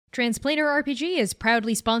Transplanar RPG is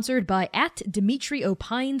proudly sponsored by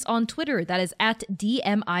 @DimitriOpines on Twitter, that is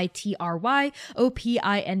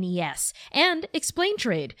 @DMITRYOPINES, and Explain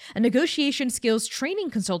Trade, a negotiation skills training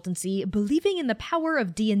consultancy believing in the power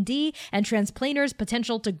of D&D and Transplanar's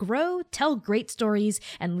potential to grow, tell great stories,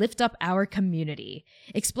 and lift up our community.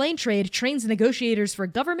 Explain Trade trains negotiators for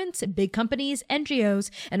governments, big companies,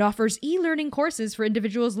 NGOs, and offers e-learning courses for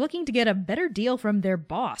individuals looking to get a better deal from their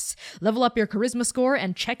boss. Level up your charisma score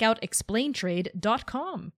and check out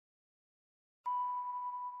explaintrade.com.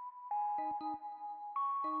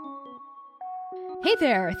 Hey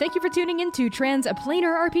there! Thank you for tuning in to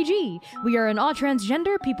Transplanar RPG. We are an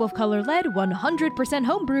all-transgender, people of color-led, 100%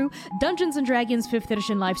 homebrew, Dungeons & Dragons 5th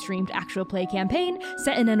edition live-streamed actual play campaign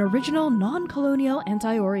set in an original, non-colonial,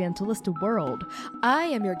 anti-orientalist world. I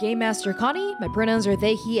am your Game Master Connie, my pronouns are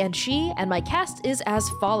they, he, and she, and my cast is as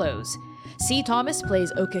follows. C. Thomas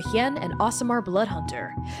plays Oka Hien and Aasimar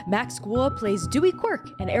Bloodhunter. Max Gua plays Dewey Quirk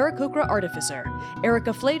and Aarakocra Artificer.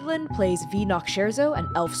 Erica Flaidlin plays V. Noksherzo, an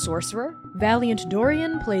Elf Sorcerer. Valiant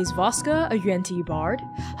Dorian plays Voska, a Yuan-Ti Bard.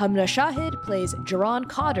 Hamna Shahid plays Jaron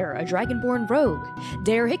Cotter, a Dragonborn Rogue.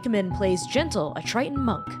 Dare Hickman plays Gentle, a Triton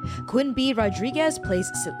Monk. Quinn B. Rodriguez plays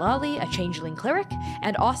Sitlali, a Changeling Cleric.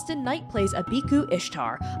 And Austin Knight plays Abiku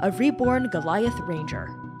Ishtar, a Reborn Goliath Ranger.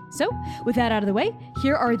 So, with that out of the way,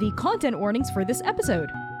 here are the content warnings for this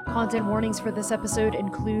episode. Content warnings for this episode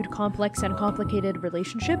include complex and complicated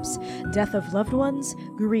relationships, death of loved ones,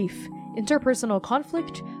 grief, interpersonal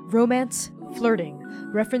conflict, romance, flirting,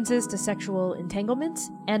 references to sexual entanglements,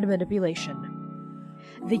 and manipulation.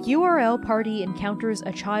 The URL party encounters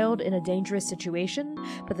a child in a dangerous situation,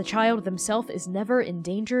 but the child themselves is never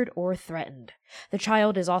endangered or threatened. The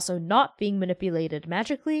child is also not being manipulated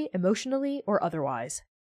magically, emotionally, or otherwise.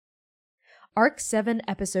 Arc 7,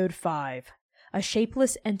 Episode 5, A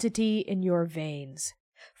Shapeless Entity in Your Veins.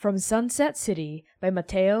 From Sunset City by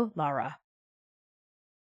Matteo Lara.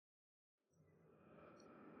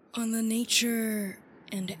 On the nature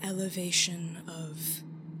and elevation of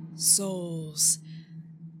souls.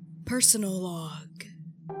 Personal log.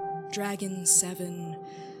 Dragon 7,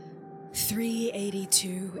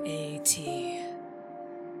 382 AT.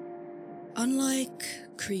 Unlike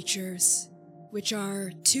creatures, which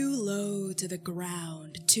are too low to the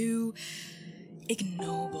ground, too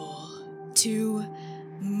ignoble, too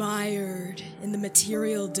mired in the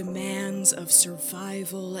material demands of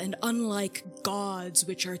survival, and unlike gods,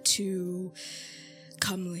 which are too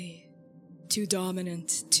comely, too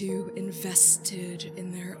dominant, too invested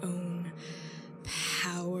in their own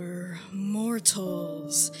power,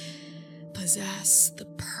 mortals possess the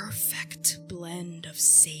perfect blend of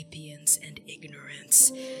sapience and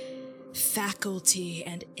ignorance, faculty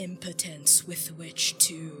and impotence with which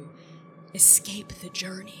to escape the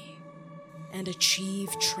journey and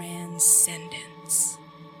achieve transcendence.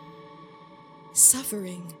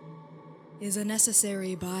 Suffering is a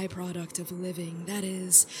necessary byproduct of living, that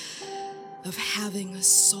is, of having a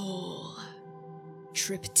soul.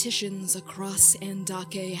 Tripticians across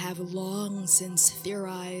Andake have long since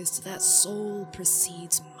theorized that soul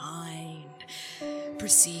precedes mind,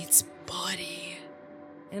 precedes body,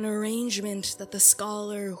 an arrangement that the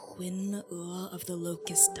scholar Huin of the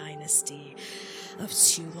Locust Dynasty of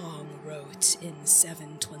Tulong wrote in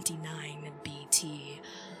 729 BT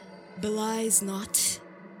belies not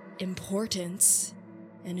importance,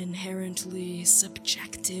 an inherently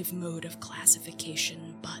subjective mode of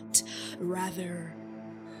classification, but rather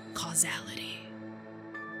causality.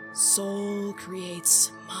 Soul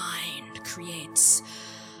creates mind, creates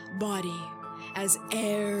body, as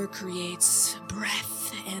air creates breath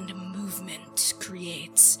and movement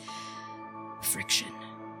creates friction.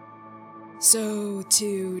 So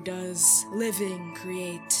too does living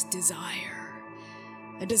create desire,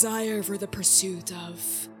 a desire for the pursuit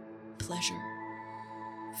of pleasure,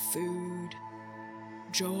 food,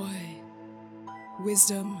 joy,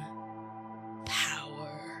 wisdom,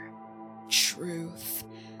 power, truth,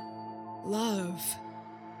 love.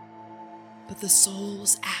 But the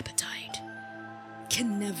soul's appetite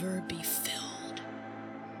can never be filled.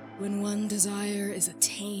 When one desire is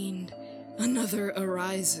attained, another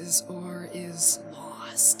arises or is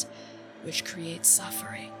lost, which creates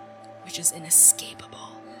suffering, which is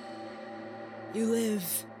inescapable. You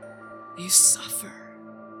live, you suffer,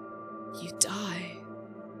 you die.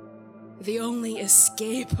 The only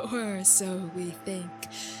escape, or so we think,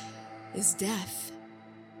 is death.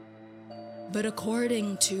 But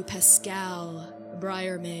according to Pascal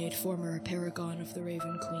Briarmaid, former paragon of the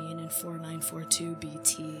Raven Queen in 4942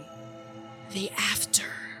 BT, the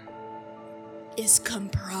after is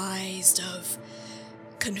comprised of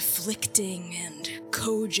conflicting and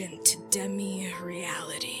cogent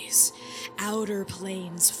demi-realities, outer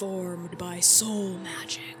planes formed by soul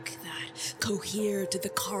magic that cohere to the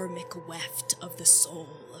karmic weft of the soul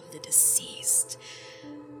of the deceased.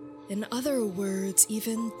 In other words,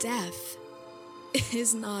 even death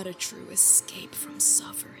is not a true escape from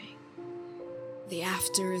suffering. The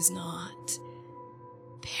after is not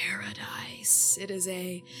paradise. It is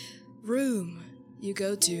a room you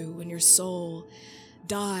go to when your soul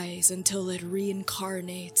dies until it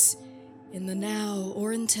reincarnates in the now,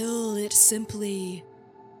 or until it simply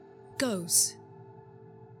goes.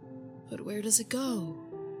 But where does it go?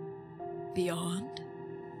 Beyond?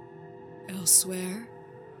 Elsewhere?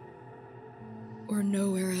 Or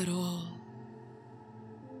nowhere at all?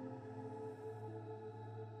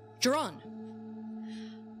 Jiran,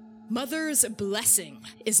 Mother's blessing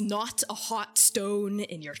is not a hot stone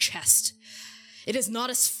in your chest. It is not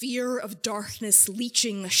a sphere of darkness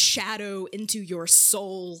leaching a shadow into your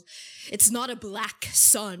soul. It's not a black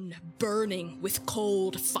sun burning with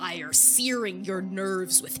cold fire, searing your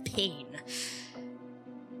nerves with pain.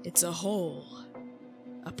 It's a hole,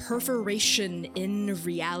 a perforation in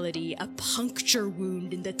reality, a puncture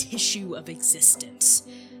wound in the tissue of existence.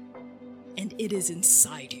 And it is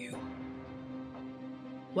inside you.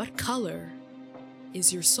 What color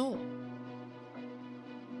is your soul?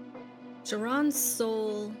 Jiran's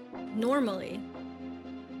soul, normally,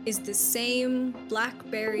 is the same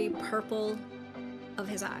blackberry purple of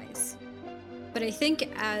his eyes. But I think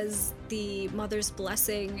as the mother's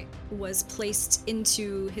blessing was placed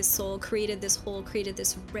into his soul, created this hole, created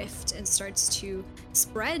this rift, and starts to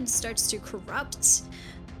spread, starts to corrupt,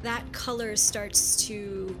 that color starts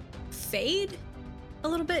to fade a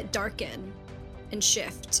little bit, darken, and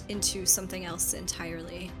shift into something else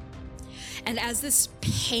entirely. And as this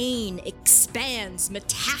pain expands,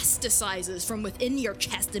 metastasizes from within your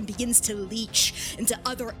chest and begins to leach into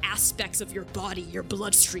other aspects of your body, your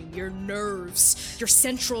bloodstream, your nerves, your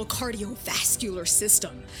central cardiovascular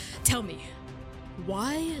system, tell me,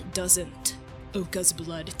 why doesn't Oka's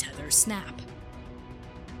blood tether snap?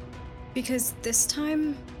 Because this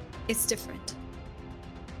time, it's different.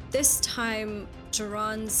 This time,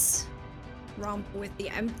 Jiran's romp with the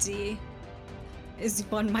empty, as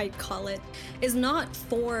one might call it, is not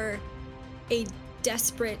for a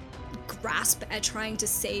desperate grasp at trying to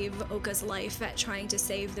save Oka's life, at trying to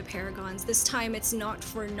save the Paragons. This time it's not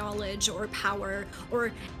for knowledge or power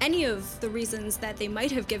or any of the reasons that they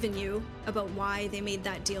might have given you about why they made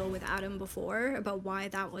that deal with Adam before, about why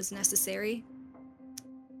that was necessary.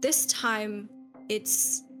 This time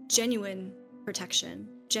it's genuine protection,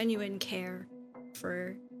 genuine care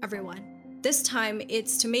for everyone. This time,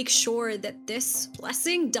 it's to make sure that this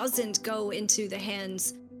blessing doesn't go into the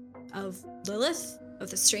hands of Lilith, of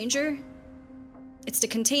the stranger. It's to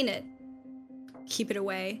contain it, keep it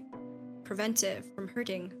away, prevent it from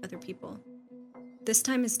hurting other people. This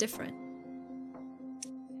time is different.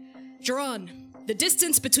 Jiran, the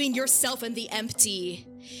distance between yourself and the empty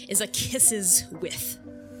is a kiss's width.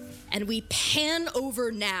 And we pan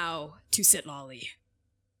over now to Sitlali.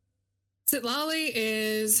 Sitlali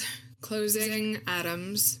is closing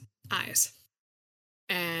Adam's eyes.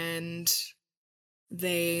 And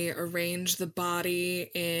they arrange the body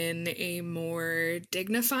in a more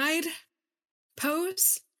dignified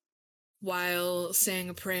pose while saying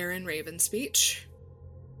a prayer in Raven speech.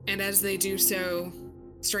 And as they do so,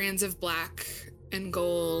 strands of black and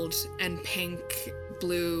gold and pink,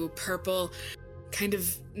 blue, purple kind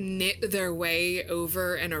of knit their way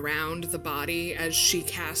over and around the body as she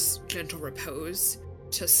casts Gentle Repose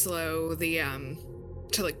to slow the,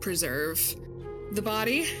 to preserve the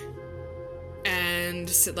body. And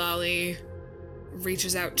Sitlali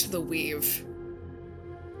reaches out to the weave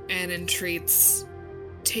and entreats,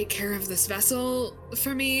 take care of this vessel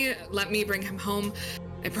for me. Let me bring him home.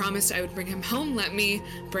 I promised I would bring him home. Let me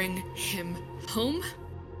bring him home.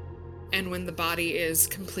 And when the body is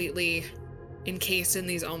completely encased in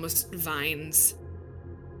these almost vines,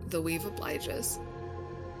 the weave obliges.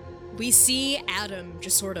 We see Adam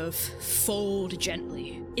just sort of fold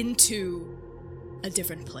gently into a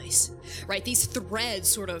different place, right? These threads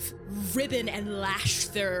sort of ribbon and lash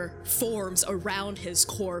their forms around his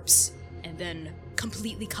corpse and then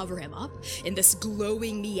completely cover him up in this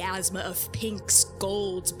glowing miasma of pinks,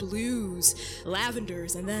 golds, blues,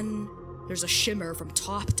 lavenders, and then there's a shimmer from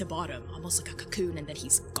top to bottom, almost like a cocoon, and then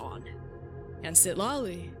he's gone. And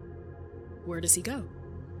Sitlali, where does he go?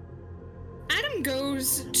 Adam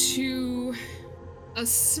goes to a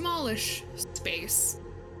smallish space.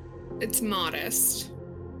 It's modest.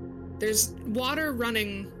 There's water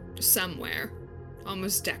running somewhere,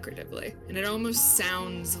 almost decoratively. And it almost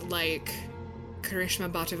sounds like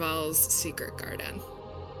Karishma Batival's Secret Garden.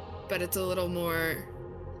 But it's a little more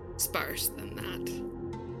sparse than that.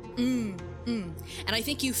 And I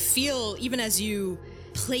think you feel, even as you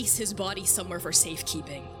place his body somewhere for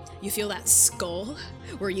safekeeping, you feel that skull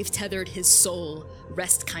where you've tethered his soul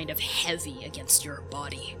rest kind of heavy against your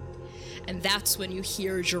body. And that's when you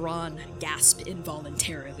hear Jiran gasp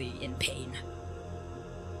involuntarily in pain.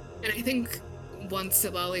 And I think once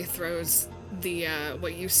Sitlali throws the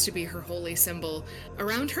what used to be her holy symbol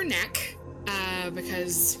around her neck,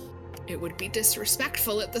 because it would be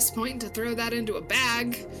disrespectful at this point to throw that into a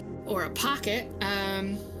bag or a pocket,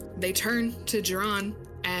 they turn to Jiran,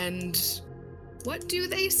 and what do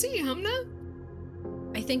they see, Humna?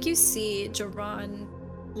 I think you see Jiran,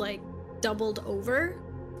 like, doubled over,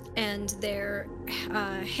 and their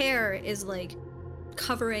hair is, like,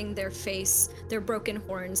 covering their face, their broken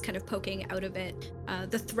horns kind of poking out of it,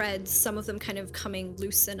 the threads, some of them kind of coming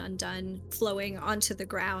loose and undone, flowing onto the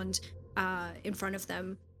ground in front of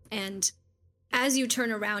them. And as you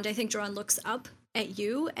turn around, I think Jiran looks up at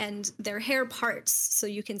you, and their hair parts so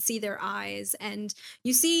you can see their eyes, and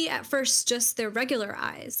you see at first just their regular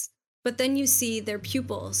eyes, but then you see their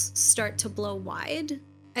pupils start to blow wide,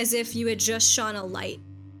 as if you had just shone a light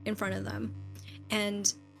in front of them,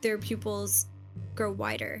 and their pupils grow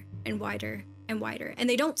wider and wider and wider, and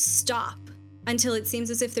they don't stop until it seems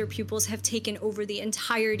as if their pupils have taken over the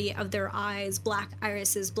entirety of their eyes, black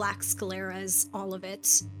irises, black scleras, all of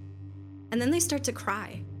it. And then they start to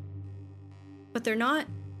cry. But they're not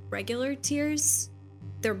regular tears.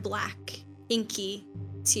 They're black, inky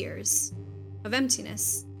tears of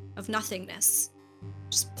emptiness, of nothingness,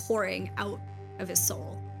 just pouring out of his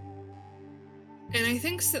soul. And I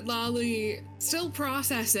think Sitlali, still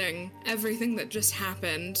processing everything that just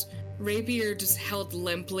happened, rapier just held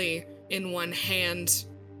limply in one hand,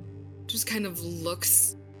 just kind of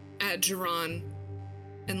looks at Jiran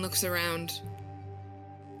and looks around.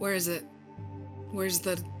 Where is it? Where's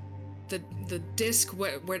the disc?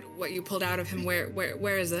 What you pulled out of him?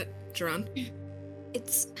 Where is it, Jiran?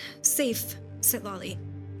 It's safe, Sitlali.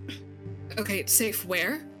 Okay, it's safe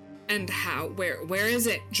where? And how? Where is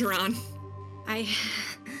it, Jiran?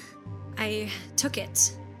 I took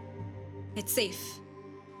it. It's safe.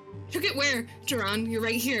 Took it where, Jiran? You're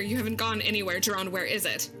right here. You haven't gone anywhere, Jiran. Where is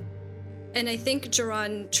it? And I think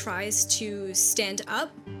Jiran tries to stand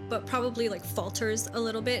up, but probably like falters a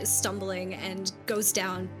little bit, stumbling, and goes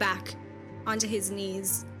down back onto his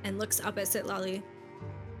knees and looks up at Sitlali.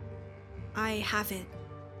 I have it.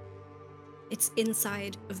 It's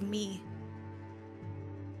inside of me.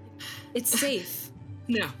 It's safe.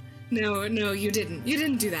 No, you didn't. You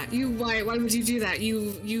didn't do that. Why would you do that?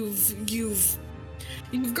 You've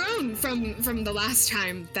grown from the last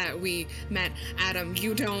time that we met, Adam.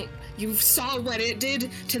 You saw what it did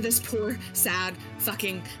to this poor, sad,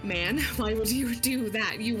 fucking man. Why would you do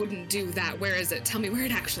that? You wouldn't do that. Where is it? Tell me where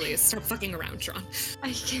it actually is. Stop fucking around, Jiran.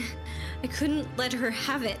 I couldn't let her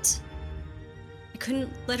have it. I couldn't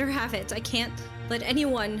let her have it. I can't let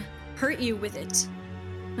anyone hurt you with it.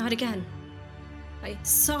 Not again. I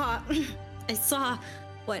saw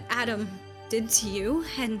what Adam did to you,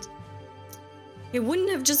 and it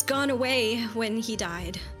wouldn't have just gone away when he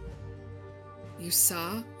died. You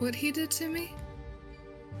saw what he did to me?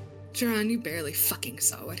 Jiran, you barely fucking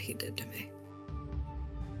saw what he did to me.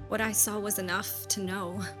 What I saw was enough to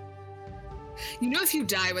know. You know if you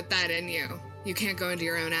die with that in you, you can't go into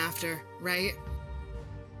your own after, right?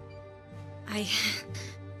 I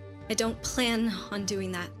don't plan on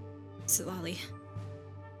doing that, Sitlali.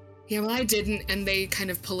 Yeah, well, I didn't, and they kind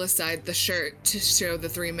of pull aside the shirt to show the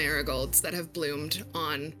 3 marigolds that have bloomed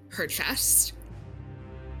on her chest.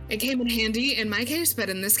 It came in handy in my case, but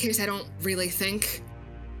in this case, I don't really think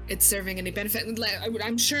it's serving any benefit.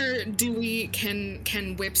 I'm sure Dewey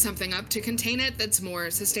can whip something up to contain it that's more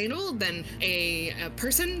sustainable than a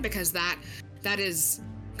person, because that is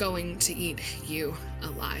going to eat you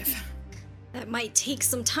alive. That might take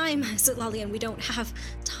some time, Sitlali, and we don't have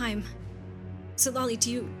time. Sitlali,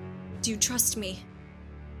 do you trust me?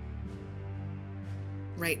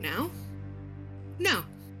 Right now? No.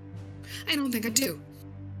 I don't think I do.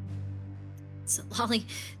 Sitlali,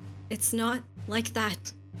 it's not like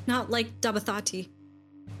that. Not like Dabathati.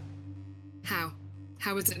 How?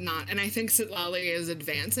 How is it not? And I think Sitlali is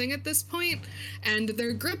advancing at this point, and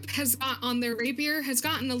their grip on their rapier has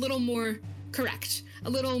gotten a little more correct. A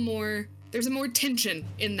little more, there's more tension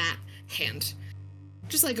in that hand.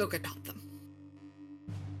 Just like Oka taught them.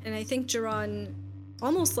 And I think Jiran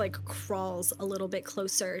almost like crawls a little bit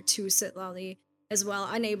closer to Sitlali as well,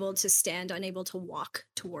 unable to stand, unable to walk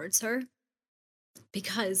towards her.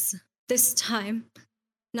 Because this time,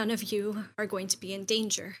 none of you are going to be in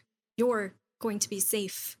danger. You're going to be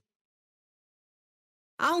safe.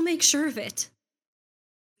 I'll make sure of it.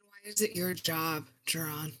 Why is it your job,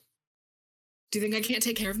 Duran? Do you think I can't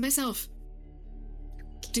take care of myself?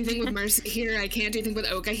 Do you think with Mercy here I can't? Do you think with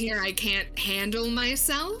Oka here I can't handle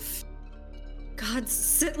myself? God,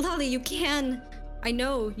 Sitlali, you can. I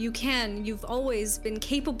know you can. You've always been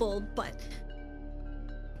capable, but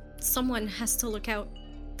someone has to look out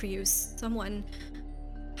for you. Someone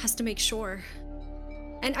has to make sure.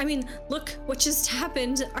 And I mean, look what just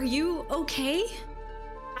happened. Are you okay?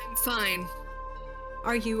 I'm fine.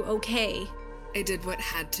 Are you okay? I did what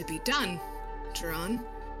had to be done, Duran.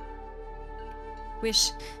 Wish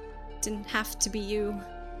it didn't have to be you.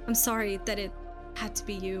 I'm sorry that it had to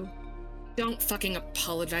be you. Don't fucking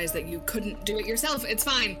apologize that you couldn't do it yourself. It's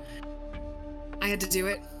fine. I had to do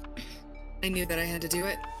it. I knew that I had to do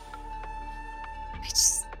it.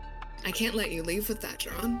 I can't let you leave with that,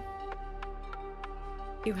 Duran.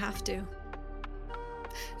 You have to.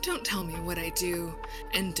 Don't tell me what I do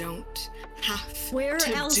and don't have Where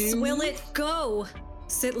to else will it go?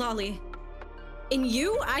 Sitlali. In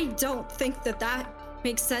you, I don't think that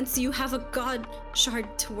makes sense. You have a god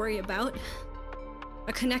shard to worry about.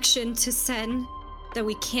 A connection to Sen that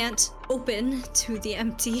we can't open to the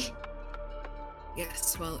empty.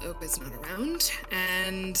 Yes, well, Oka's not around,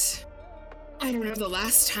 and I don't know, the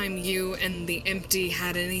last time you and the empty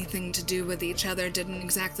had anything to do with each other didn't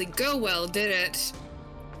exactly go well, did it?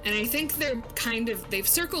 And I think they've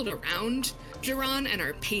circled around Duran and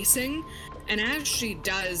are pacing, and as she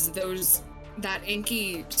does, that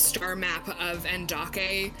inky star map of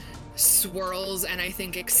Endake swirls and I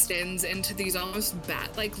think extends into these almost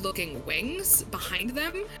bat-like looking wings behind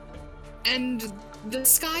them, and the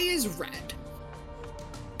sky is red.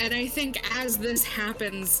 And I think as this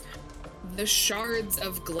happens, the shards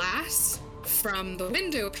of glass from the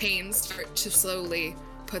window panes start to slowly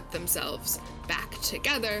put themselves back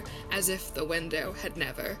together as if the window had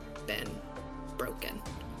never been broken.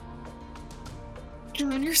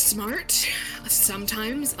 Duran, you're smart.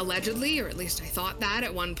 Sometimes, allegedly, or at least I thought that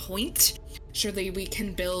at one point. Surely we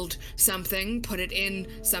can build something, put it in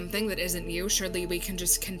something that isn't you. Surely we can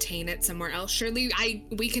just contain it somewhere else. Surely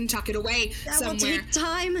we can tuck it away somewhere. That will take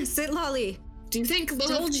time, Sitlali. Do you think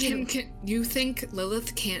Lilith you think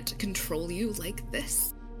Lilith can't control you like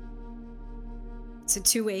this? It's a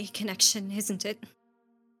two-way connection, isn't it?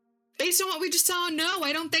 Based on what we just saw, no,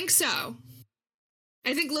 I don't think so.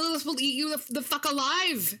 I think Lilith will eat you the fuck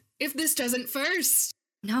alive if this doesn't first.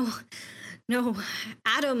 No,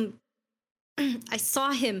 Adam, I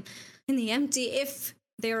saw him in the empty. If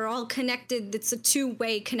they're all connected, it's a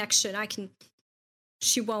two-way connection.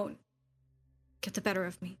 She won't get the better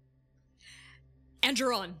of me. And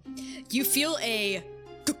Duran, you feel a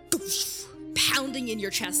pounding in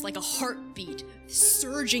your chest like a heartbeat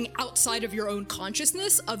surging outside of your own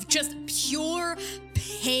consciousness of just pure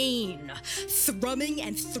pain thrumming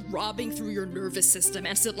and throbbing through your nervous system.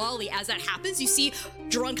 And Sitlali, as that happens, you see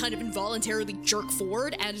Duran kind of involuntarily jerk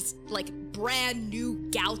forward as like brand new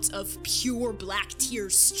gouts of pure black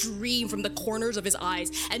tears stream from the corners of his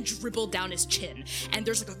eyes and dribble down his chin. And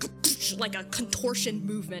there's like a contortion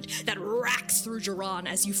movement that racks through Duran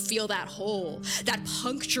as you feel that hole, that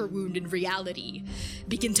puncture wound in reality,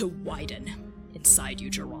 begin to widen inside you,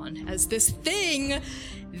 Duran, as this thing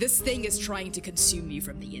is trying to consume you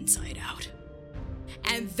from the inside out.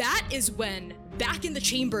 And that is when, back in the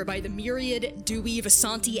chamber by the Myriad, Dewey,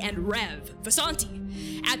 Vasanti, and Rev.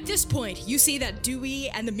 Vasanti, at this point, you see that Dewey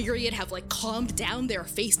and the Myriad have like calmed down. They're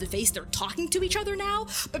face to face. They're talking to each other now.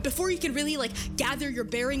 But before you can really like gather your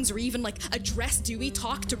bearings or even like address Dewey,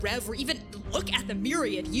 talk to Rev, or even look at the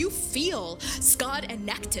Myriad, you feel Scud and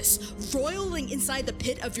Nectus roiling inside the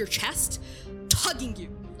pit of your chest, tugging you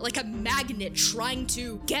like a magnet trying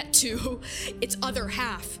to get to its other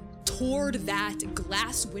half, toward that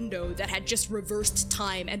glass window that had just reversed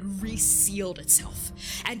time and resealed itself.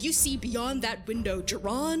 And you see beyond that window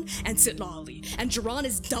Duran and Sitlali, and Duran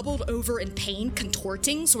is doubled over in pain,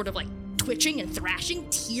 contorting, sort of like twitching and thrashing,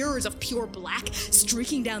 tears of pure black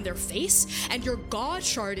streaking down their face, and your god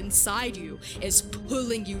shard inside you is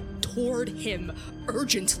pulling you toward him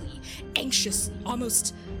urgently, anxiously,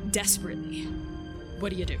 almost desperately.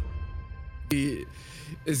 What do you do? He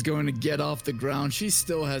is going to get off the ground. She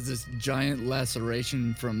still has this giant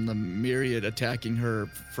laceration from the Myriad attacking her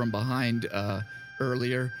from behind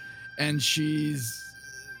earlier, and she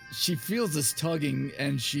feels this tugging,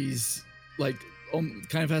 and she's like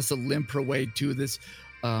kind of has to limp her way to this.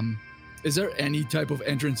 Is there any type of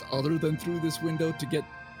entrance other than through this window to get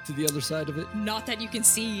to the other side of it? Not that you can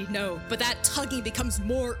see, no. But that tugging becomes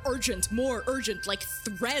more urgent, like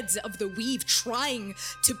threads of the weave trying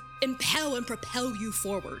to impel and propel you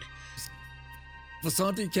forward.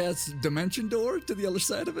 Vasanti casts Dimension Door to the other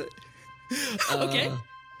side of it. Okay.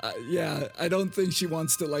 Yeah, I don't think she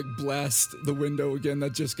wants to like blast the window again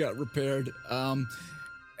that just got repaired.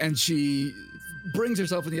 And she brings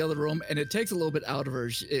herself in the other room, and it takes a little bit out of her.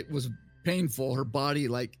 It was painful. Her body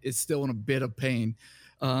like is still in a bit of pain.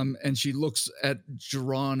 And she looks at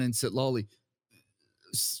Jiran and Sitlali.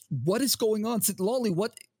 What is going on, Sitlali?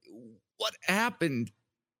 What happened?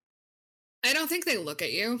 I don't think they look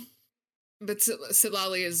at you. But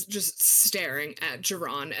Sitlali is just staring at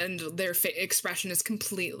Jiran, and their expression is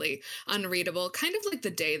completely unreadable, kind of like the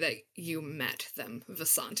day that you met them,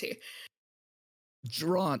 Vasanti.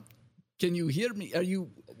 Jiran, can you hear me? Are you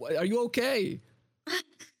okay?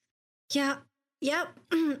 Yeah.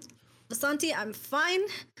 Vasanti, I'm fine.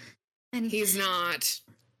 And he's not.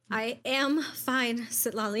 I am fine,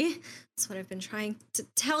 Sitlali. That's what I've been trying to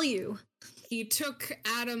tell you. He took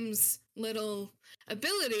Adam's little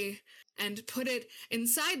ability and put it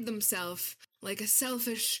inside themselves like a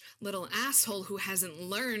selfish little asshole who hasn't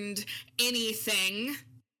learned anything.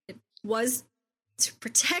 It was to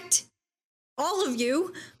protect all of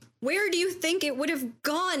you. Where do you think it would have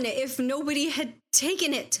gone if nobody had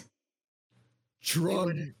taken it?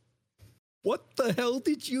 Jiran, what the hell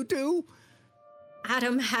did you do?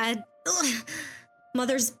 Adam had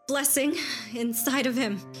Mother's blessing inside of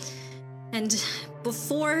him. And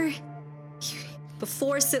before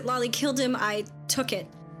Sitlali killed him, I took it.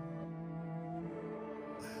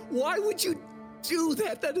 Why would you do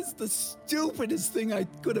that? That is the stupidest thing I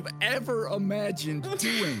could have ever imagined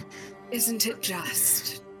doing. Isn't it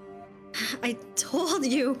just? I told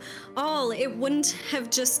you all, it wouldn't have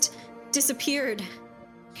just disappeared.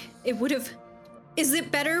 It would have... Is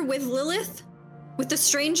it better with Lilith? With the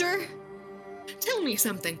stranger? Tell me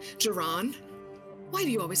something, Jiran. Why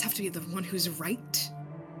do you always have to be the one who's right?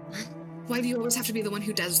 Why do you always have to be the one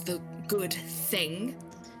who does the good thing?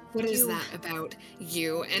 What is that about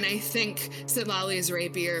you? And I think Sitlali's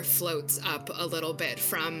rapier floats up a little bit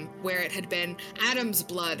from where it had been, Adam's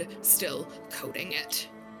blood still coating it.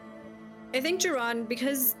 I think Jiran,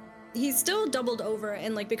 because he's still doubled over,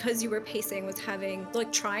 and because you were pacing, was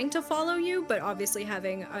trying to follow you, but obviously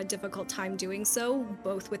having a difficult time doing so,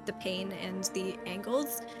 both with the pain and the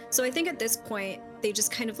angles. So I think at this point, they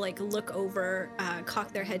just kind of look over,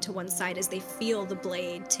 cock their head to one side as they feel the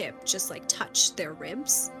blade tip just touch their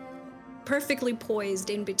ribs. Perfectly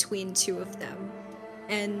poised in between two of them.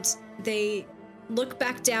 And they look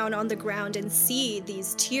back down on the ground and see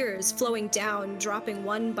these tears flowing down, dropping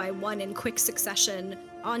one by one in quick succession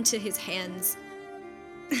onto his hands.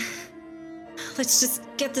 Let's just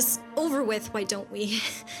get this over with, why don't we?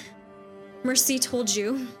 Mercy told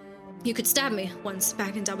you could stab me once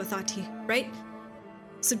back in Dabathati, right?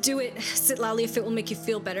 So do it, Sitlali, if it will make you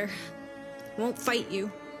feel better. I won't fight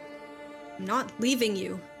you. I'm not leaving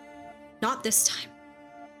you. Not this time.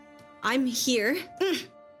 I'm here,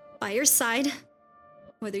 by your side,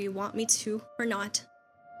 whether you want me to or not,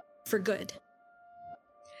 for good.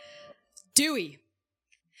 Dewey,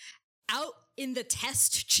 out in the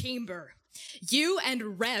test chamber, you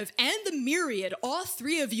and Rev and the Myriad, all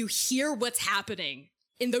three of you hear what's happening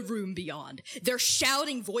in the room beyond. Their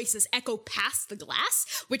shouting voices echo past the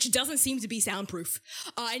glass, which doesn't seem to be soundproof.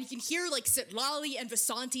 And you can hear Sitlali and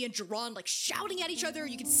Vasanti and Jiran shouting at each other.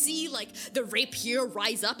 You can see the rapier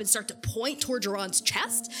rise up and start to point toward Jiran's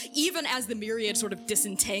chest, even as the Myriad sort of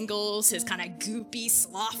disentangles his kind of goopy,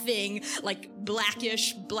 sloughing,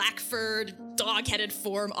 blackish, black-furred, dog-headed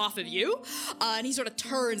form off of you. And he sort of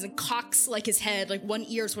turns and cocks his head, one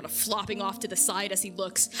ear sort of flopping off to the side as he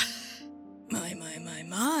looks.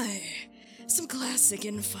 My. Some classic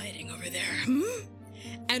infighting over there,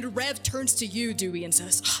 And Rev turns to you, Dewey, and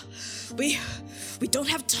says, We don't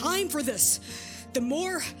have time for this. The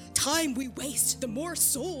more time we waste, the more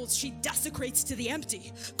souls she desecrates to the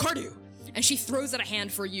empty. Cardew! And she throws out a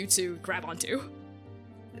hand for you to grab onto.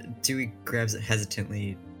 Dewey grabs it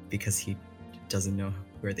hesitantly because he doesn't know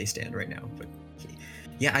where they stand right now. But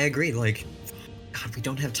yeah, I agree. God, we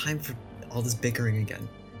don't have time for all this bickering again.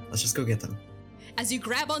 Let's just go get them. As you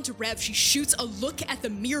grab onto Rev, she shoots a look at the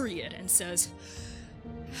Myriad and says,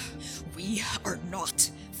 We are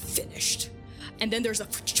not finished. And then there's a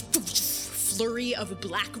flurry of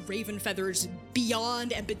black raven feathers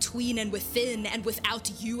beyond and between and within and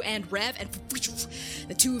without you and Rev, and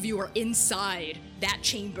the two of you are inside that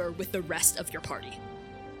chamber with the rest of your party.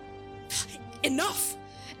 Enough!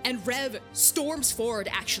 And Rev storms forward,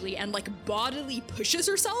 actually, and like bodily pushes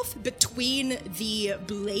herself between the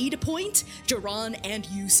blade point, Duran, and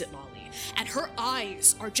you, Sitlali. And her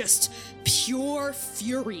eyes are just pure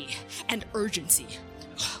fury and urgency.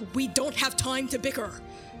 We don't have time to bicker.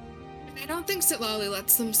 I don't think Sitlali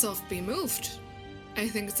lets himself be moved. I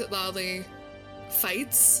think Sitlali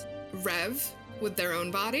fights Rev with their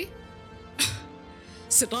own body.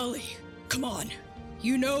 Sitlali, come on.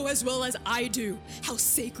 You know as well as I do how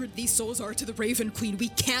sacred these souls are to the Raven Queen. We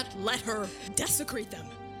can't let her desecrate them.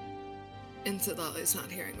 And Sitlali's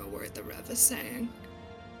not hearing a word that Rev is saying.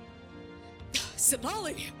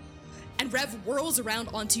 Sitlali! And Rev whirls around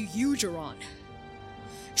onto you, Duran.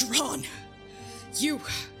 Duran, you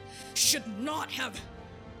should not have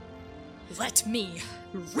let me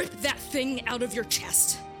rip that thing out of your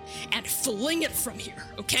chest and fling it from here,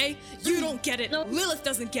 okay? You don't get it. No. Lilith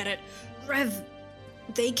doesn't get it. Rev,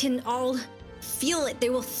 they can all feel it. They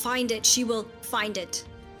will find it. She will find it.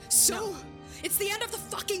 So, it's the end of the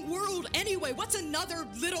fucking world anyway. What's another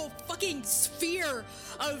little fucking sphere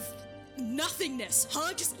of nothingness,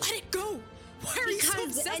 huh? Just let it go. Why are you so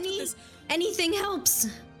obsessed with this? Anything helps.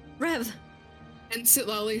 Rev. And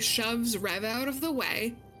Sitlali shoves Rev out of the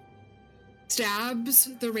way, stabs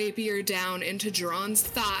the rapier down into Duran's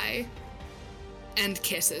thigh, and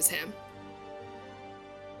kisses him.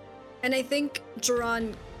 And I think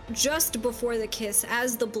Duran, just before the kiss,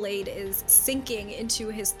 as the blade is sinking into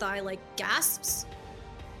his thigh, like gasps.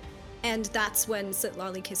 And that's when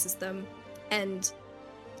Sitlali kisses them. And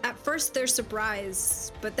at first they're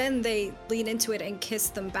surprised, but then they lean into it and kiss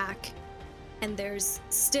them back. And there's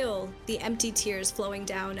still the empty tears flowing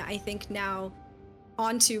down, I think now,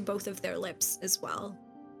 onto both of their lips as well.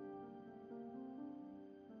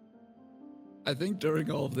 I think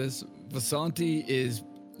during all of this, Vasanti is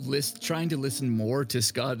trying to listen more to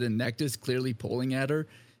Scott and Nectis clearly pulling at her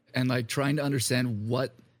and like trying to understand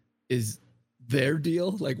what is their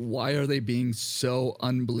deal. Like, why are they being so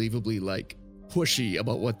unbelievably like pushy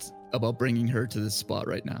about bringing her to this spot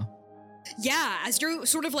right now? Yeah, as you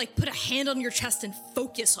sort of like put a hand on your chest and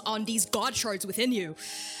focus on these god shards within you,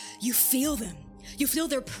 you feel them. You feel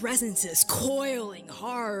their presences coiling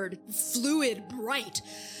hard, fluid, bright,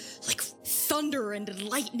 like thunder and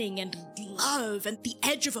lightning and love and the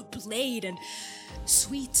edge of a blade and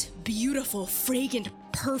sweet, beautiful, fragrant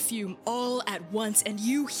perfume all at once. And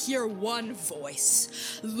you hear one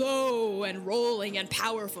voice, low and rolling and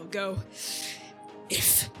powerful, go,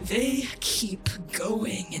 "If they keep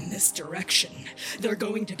going in this direction, they're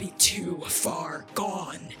going to be too far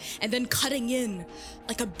gone." And then cutting in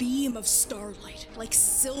like a beam of starlight, like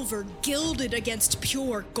silver gilded against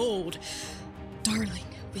pure gold. "Darling,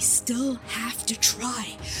 we still have to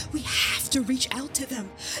try. We have to reach out to them.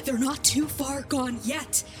 They're not too far gone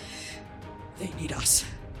yet. They need us.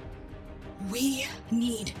 We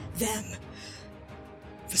need them.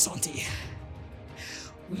 Vasanti,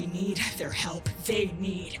 we need their help. They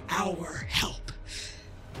need our help.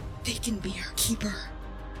 They can be our keeper.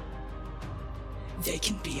 They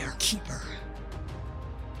can be our keeper."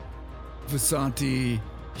 Vasanti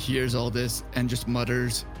hears all this and just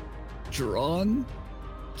mutters, "Duran?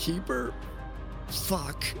 Keeper?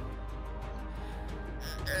 Fuck."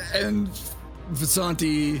 And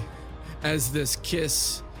Vasanti, as this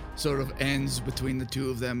kiss sort of ends between the two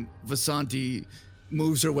of them, Vasanti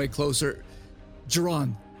moves her way closer.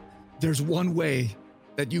 "Duran, there's one way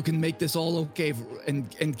that you can make this all okay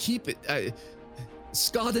and keep it.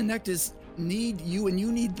 Scott and Nectis need you and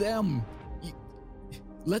you need them.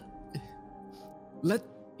 Let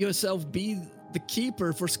yourself be the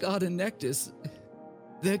keeper for Scott and Nectis.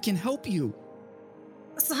 They can help you."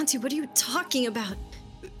 Santi, what are you talking about?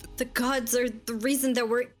 The gods are the reason that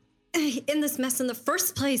we're in this mess in the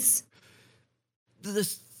first place.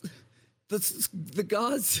 The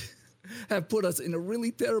gods have put us in a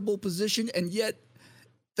really terrible position, and yet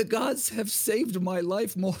the gods have saved my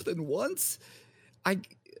life more than once. I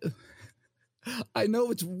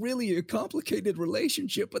know it's really a complicated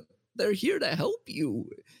relationship, but they're here to help you.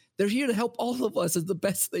 They're here to help all of us as the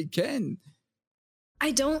best they can.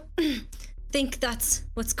 I don't think that's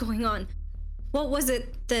what's going on. What was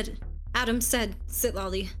it that Adam said,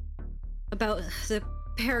 Sitlali, about the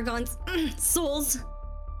Paragon's souls?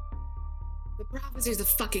 The prophecy's a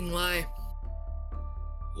fucking lie.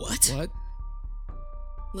 What?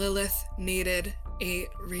 Lilith needed 8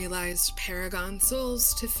 realized Paragon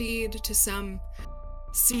souls to feed to some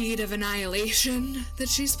seed of annihilation that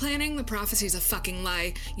she's planning. The prophecy's a fucking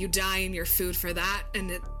lie. You die and you're food for that,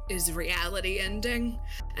 and it is reality ending.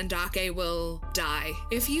 And Dake will die.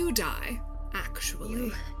 If you die, actually.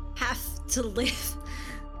 You have to live.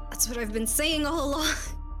 That's what I've been saying all along.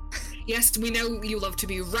 Yes, we know you love to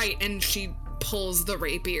be right, and she pulls the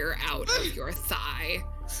rapier out of your thigh.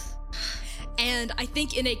 And I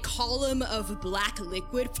think in a column of black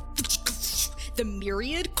liquid, the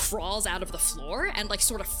myriad crawls out of the floor and like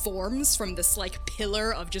sort of forms from this like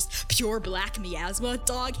pillar of just pure black miasma,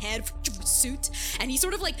 dog head suit. And he's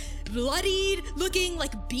sort of like bloodied looking,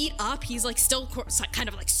 like beat up. He's like still kind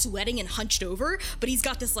of like sweating and hunched over, but he's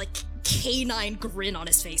got this like canine grin on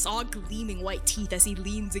his face, all gleaming white teeth as he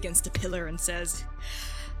leans against a pillar and says,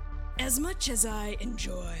 "As much as I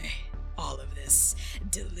enjoy all of this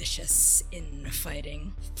delicious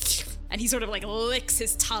infighting," and he sort of like licks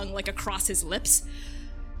his tongue like across his lips,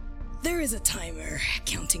 "there is a timer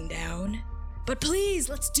counting down. But please,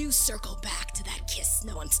 let's do circle back to that kiss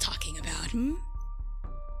no one's talking about,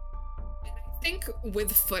 I think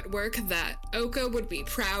with footwork that Oka would be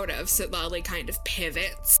proud of, Sitlali kind of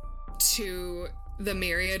pivots to the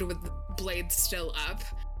myriad with the blade still up.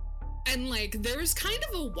 And like, there's kind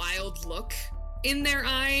of a wild look in their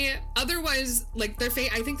eye. Otherwise, like their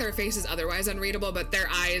face, I think their face is otherwise unreadable, but their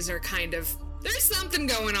eyes are kind of, there's something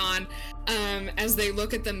going on as they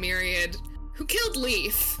look at the myriad who killed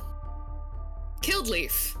Leaf. Killed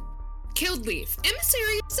Leaf.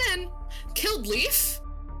 Emissary of Sin killed Leaf.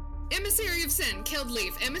 Emissary of Sin killed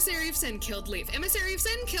Leaf. Emissary of Sin killed Leaf. Emissary of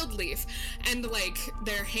Sin killed Leaf. And like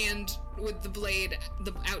their hand with the blade,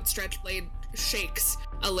 the outstretched blade, shakes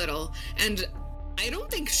a little. And I don't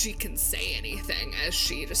think she can say anything as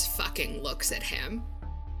she just fucking looks at him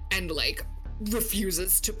and like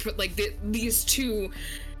refuses to put like these two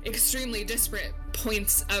extremely disparate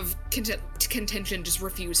points of contention just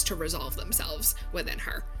refuse to resolve themselves within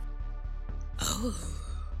her. Oh,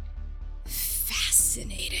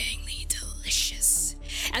 fascinatingly delicious.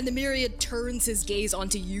 And the myriad turns his gaze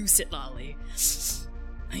onto you, Sitlali.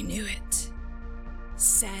 I knew it.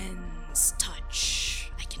 Sen's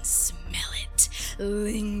touch. I can smell it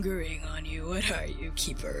lingering on you. What are you,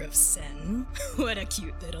 Keeper of Sen? What a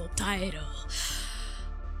cute little title.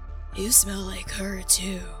 You smell like her,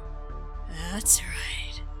 too. That's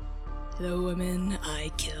right. The woman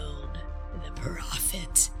I killed, the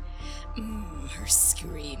prophet. Her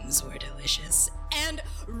screams were delicious. And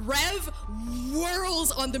Rev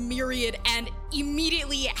whirls on the myriad and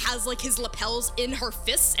immediately has like his lapels in her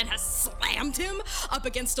fists and has slammed him up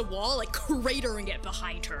against a wall, like cratering it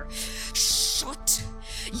behind her. Shut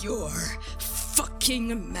your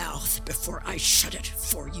fucking mouth before I shut it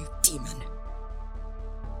for you, demon.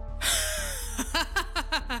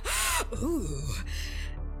 Ooh,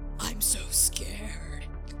 I'm so scared.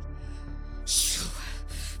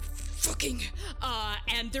 Fucking,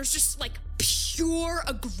 and there's just like pure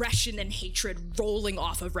aggression and hatred rolling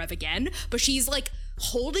off of Rev again, but she's like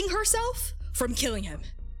holding herself from killing him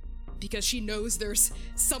because she knows there's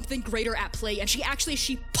something greater at play, and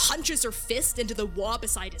she punches her fist into the wall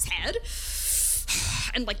beside his head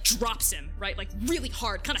and like drops him, right? Like really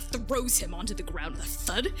hard, kind of throws him onto the ground with a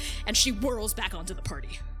thud, and she whirls back onto the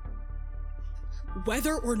party.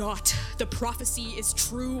 Whether or not the prophecy is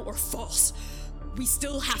true or false, we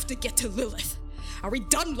still have to get to Lilith. Are we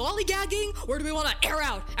done lollygagging, or do we want to air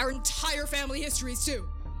out our entire family histories too,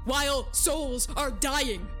 while souls are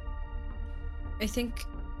dying? I think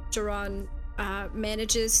Duran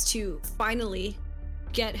manages to finally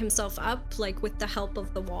get himself up, like with the help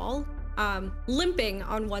of the wall, limping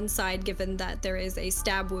on one side given that there is a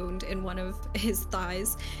stab wound in one of his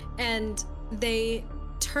thighs. And they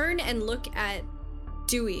turn and look at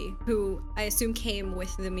Dewey, who I assume came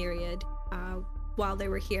with the myriad while they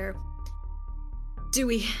were here.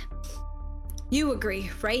 Dewey, you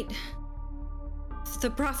agree, right? If the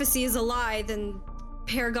prophecy is a lie, then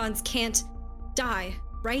paragons can't die,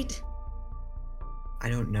 right? I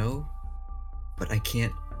don't know, but I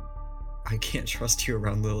can't trust you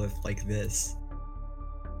around Lilith like this.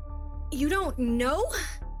 You don't know?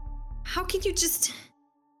 How can you just...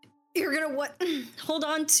 You're gonna what? Hold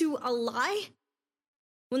on to a lie?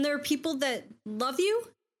 When there are people that love you?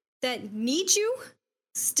 That need you?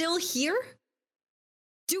 Still here?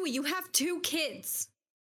 Dewey, you have 2 kids.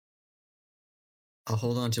 I'll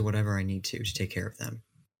hold on to whatever I need to take care of them.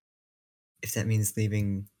 If that means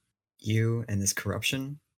leaving you and this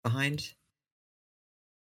corruption behind,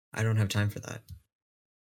 I don't have time for that.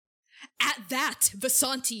 At that,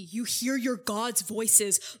 Vasanti, you hear your god's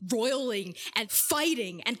voices roiling and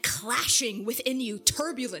fighting and clashing within you,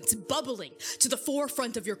 turbulence bubbling to the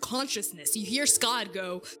forefront of your consciousness. You hear Skad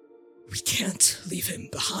go, "We can't leave him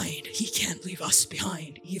behind. He can't leave us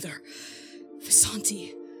behind either.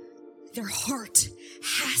 Vasanti, their heart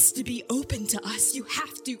has to be open to us. You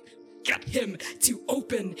have to get him to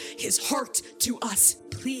open his heart to us.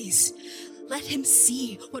 Please, Let him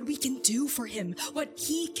see what we can do for him, what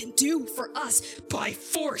he can do for us, by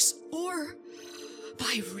force or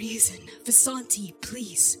by reason. Vasanti,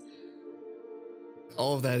 please.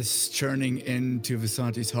 All of that is churning into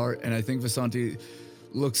Vasanti's heart, and I think Vasanti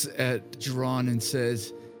looks at Jiran and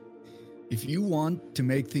says, if you want to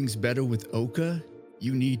make things better with Oka,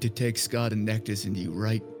 you need to take Scott and Nectus into you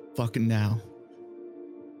right fucking now.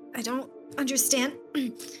 I don't understand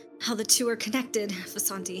how the two are connected,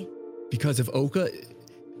 Vasanti. Because if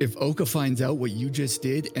Oka finds out what you just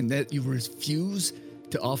did and that you refuse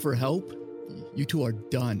to offer help, you two are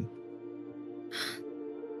done.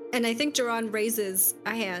 And I think Jiran raises a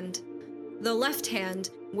hand, the left hand,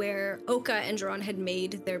 where Oka and Jiran had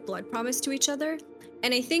made their blood promise to each other.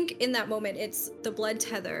 And I think in that moment, it's the blood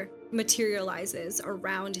tether materializes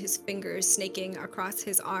around his fingers, snaking across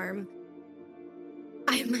his arm.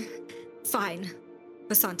 I'm fine,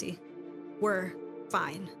 Vasanti. We're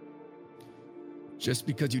fine. Just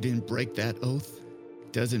because you didn't break that oath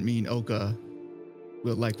doesn't mean Oka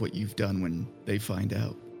will like what you've done when they find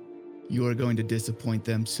out. You are going to disappoint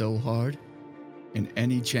them so hard, and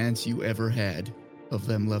any chance you ever had of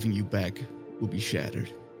them loving you back will be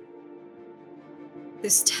shattered.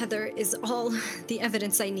 This tether is all the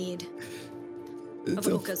evidence I need of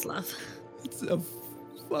Oka's love. It's a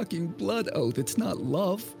fucking blood oath. It's not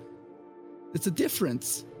love. It's a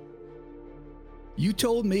difference. You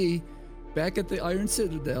told me back at the Iron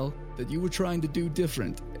Citadel that you were trying to do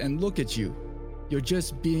different, and look at you. You're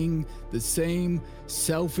just being the same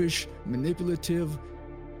selfish, manipulative,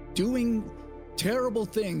 doing terrible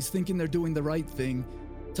things, thinking they're doing the right thing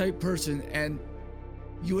type person, and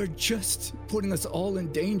you are just putting us all in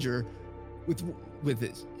danger with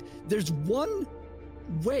this. There's one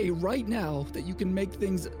way right now that you can make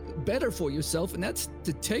things better for yourself, and that's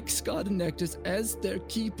to take Scott and Nectus as their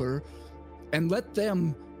keeper and let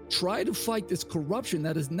them try to fight this corruption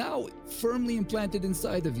that is now firmly implanted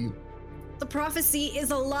inside of you. The prophecy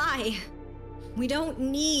is a lie. We don't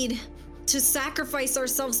need to sacrifice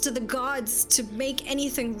ourselves to the gods to make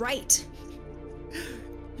anything right.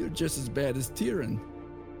 You're just as bad as Tyrion,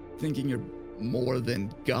 thinking you're more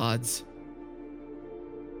than gods.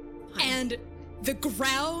 And the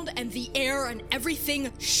ground and the air and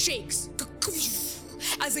everything shakes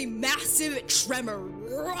as a massive tremor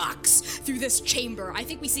rocks through this chamber. I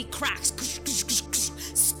think we see cracks,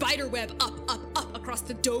 spiderweb up across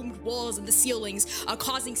the domed walls and the ceilings,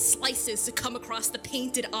 causing slices to come across the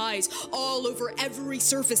painted eyes all over every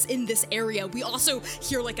surface in this area. We also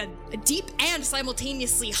hear like a deep and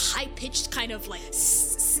simultaneously high-pitched kind of like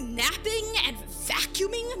snapping and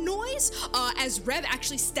vacuuming noise as Rev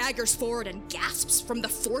actually staggers forward and gasps from the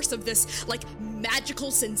force of this like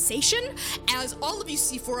magical sensation, as all of you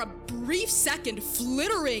see for a brief second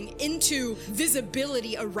flittering into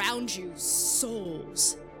visibility around you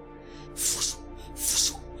souls.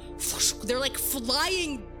 They're like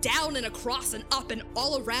flying down and across and up and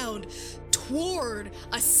all around toward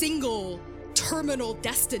a single terminal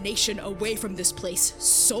destination away from this place,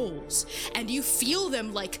 souls. And you feel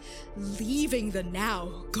them like leaving the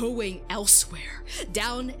now, going elsewhere,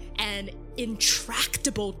 down an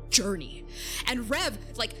intractable journey. And Rev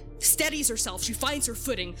like steadies herself, she finds her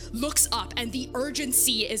footing, looks up, and the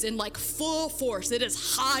urgency is in like full force. It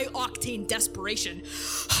is high octane desperation.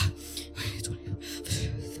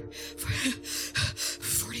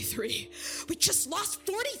 43. We just lost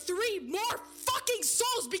 43 more fucking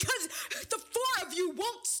souls because the four of you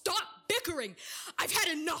won't stop bickering. I've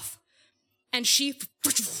had enough. And she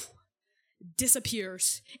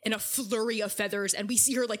disappears in a flurry of feathers, and we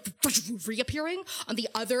see her like reappearing on the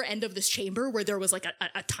other end of this chamber where there was like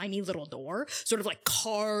a tiny little door sort of like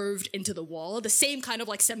carved into the wall, the same kind of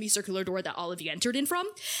like semicircular door that all of you entered in from.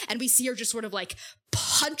 And we see her just sort of like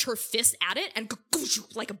punch her fist at it and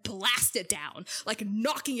like blast it down, like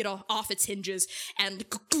knocking it off its hinges, and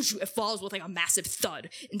it falls with like a massive thud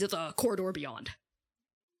into the corridor beyond.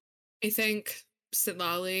 I think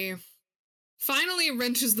Sitlali finally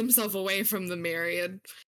wrenches themselves away from the myriad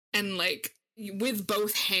and, like, with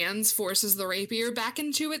both hands forces the rapier back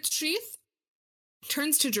into its sheath,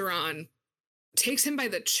 turns to Jiran, takes him by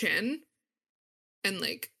the chin, and,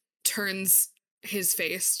 like, turns his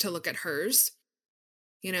face to look at hers.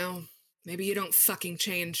 You know, maybe you don't fucking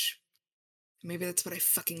change. Maybe that's what I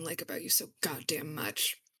fucking like about you so goddamn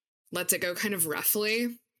much. Lets it go kind of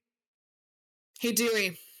roughly. Hey,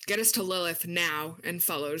 Dewey, get us to Lilith now, and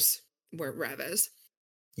follows where Rev is.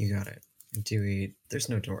 You got it. Dewey, there's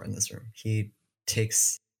no door in this room. He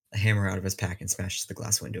takes a hammer out of his pack and smashes the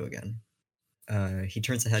glass window again. He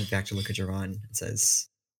turns his head back to look at Jiran and says,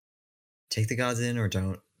 take the gods in or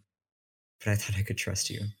don't, but I thought I could trust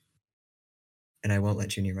you. and I won't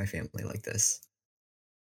let you near my family like this.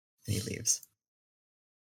 And he leaves.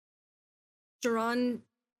 Duran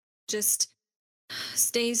just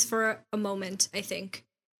stays for a moment, I think,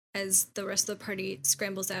 as the rest of the party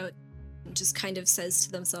scrambles out and just kind of says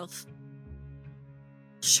to themselves,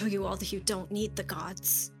 "I'll show you all that you don't need the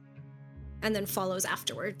gods," and then follows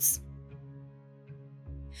afterwards.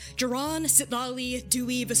 Duran, Sitlali,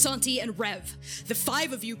 Dewey, Vasanti, and Rev, the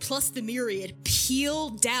 5 of you plus the myriad, peel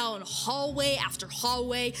down hallway after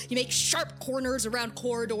hallway. You make sharp corners around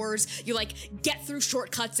corridors. You get through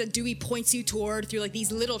shortcuts, and Dewey points you toward through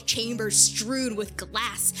these little chambers strewn with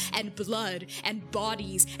glass and blood and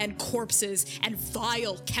bodies and corpses and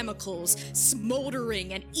vile chemicals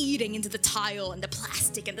smoldering and eating into the tile and the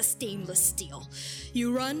plastic and the stainless steel.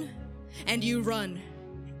 You run and you run.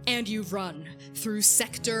 And you run through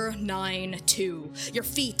Sector 9-2, your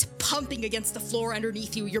feet pumping against the floor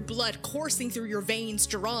underneath you, your blood coursing through your veins,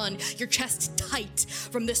 Duran, your chest tight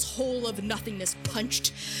from this hole of nothingness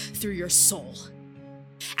punched through your soul.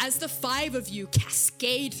 As the 5 of you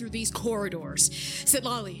cascade through these corridors,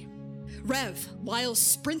 Sitlali, Rev, while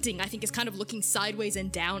sprinting, I think is kind of looking sideways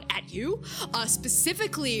and down at you.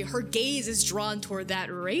 Specifically, her gaze is drawn toward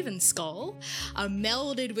that raven skull,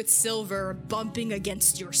 melded with silver bumping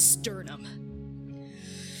against your sternum.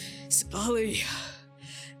 Sitlali,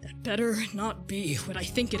 that better not be what I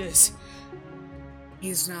think it is.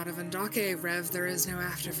 He's not a Vendake, Rev. There is no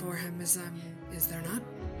after for him, is there not?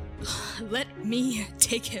 Let me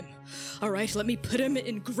take him. All right, let me put him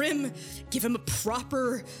in Grim, give him a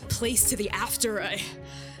proper place to the after.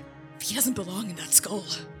 He doesn't belong in that skull.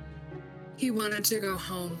 He wanted to go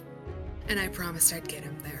home, and I promised I'd get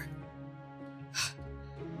him there.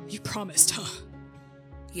 You promised, huh?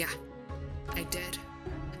 Yeah, I did.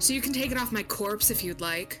 So you can take it off my corpse if you'd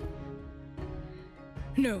like.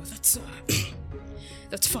 No, that's,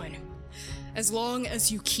 that's fine. As long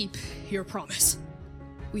as you keep your promise.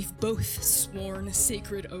 We've both sworn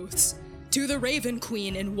sacred oaths to the Raven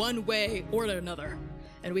Queen in one way or another,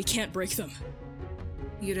 and we can't break them.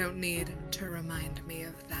 You don't need to remind me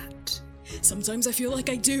of that. Sometimes I feel like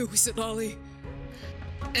I do, Sitlali.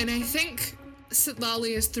 And I think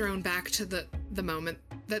Sitlali is thrown back to the moment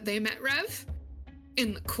that they met Rev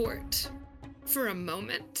in the court for a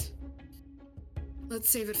moment. Let's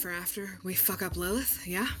save it for after we fuck up Lilith,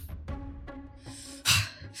 yeah?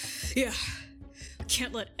 Yeah.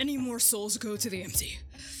 Can't let any more souls go to the empty.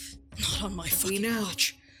 Not on my fucking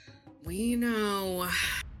watch. We know.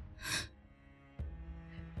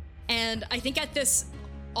 And I think at this,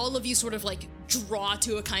 all of you sort of draw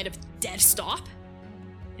to a kind of dead stop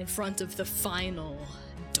in front of the final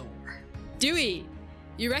door. Dewey,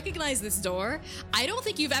 you recognize this door. I don't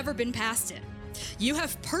think you've ever been past it. You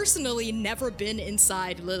have personally never been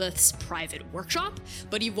inside Lilith's private workshop,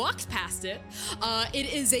 but you've walked past it.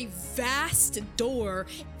 It is a vast door.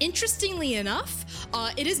 Interestingly enough,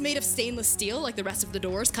 it is made of stainless steel, like the rest of the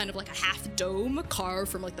doors, kind of like a half dome carved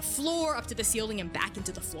from the floor up to the ceiling and back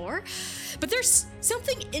into the floor. But there's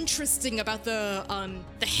something interesting about the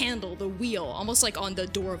handle, the wheel, almost like on the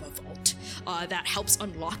door of a vault, that helps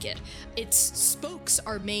unlock it. Its spokes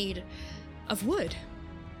are made of wood.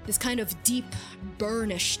 This kind of deep,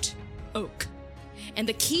 burnished oak. And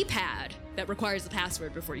the keypad that requires the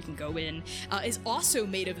password before you can go in is also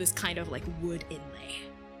made of this kind of wood inlay.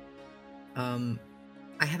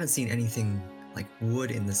 I haven't seen anything like wood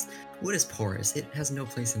in this. Wood is porous. It has no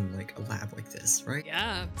place in a lab like this, right?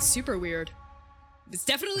 Yeah, super weird. It's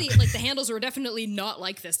definitely, the handles were definitely not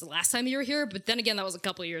like this the last time you were here, but then again, that was a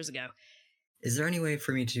couple of years ago. Is there any way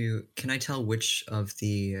for me to, can I tell which of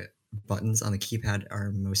the buttons on the keypad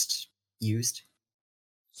are most used?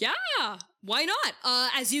 Yeah, why not?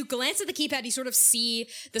 As you glance at the keypad, you sort of see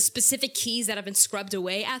the specific keys that have been scrubbed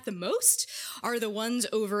away at the most are the ones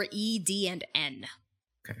over E, D, and N.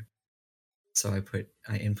 Okay. So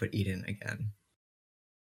I input Eden again.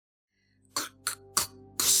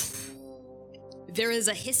 There is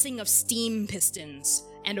a hissing of steam pistons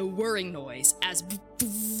and a whirring noise as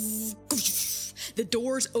the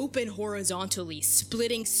doors open horizontally,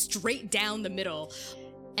 splitting straight down the middle,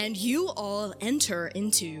 and you all enter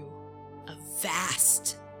into a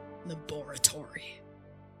vast laboratory.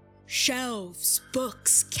 Shelves,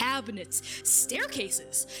 books, cabinets,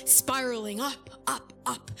 staircases spiraling up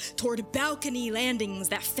toward balcony landings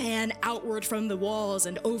that fan outward from the walls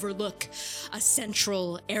and overlook a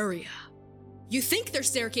central area. You think they're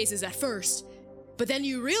staircases at first, but then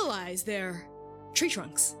you realize they're tree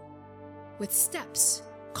trunks with steps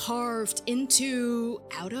carved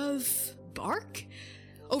out of bark.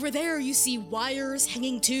 Over there you see wires,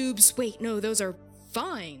 hanging tubes. Wait, no, those are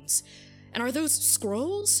vines. And are those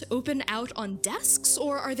scrolls open out on desks,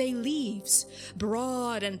 or are they leaves,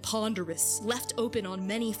 broad and ponderous, left open on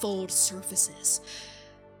many-fold surfaces?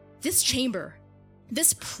 This chamber,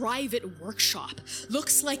 this private workshop,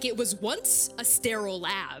 looks like it was once a sterile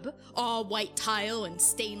lab, all white tile and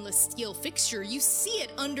stainless steel fixture. You see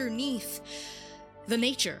it underneath the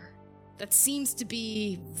nature that seems to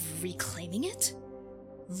be reclaiming it.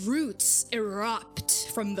 Roots erupt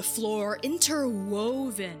from the floor,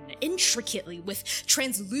 interwoven intricately with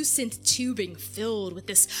translucent tubing filled with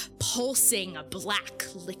this pulsing black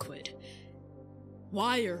liquid.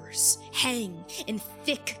 Wires hang in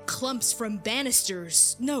thick clumps from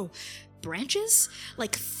banisters, no, branches,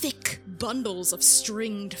 like thick bundles of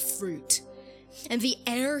stringed fruit. And the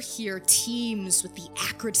air here teems with the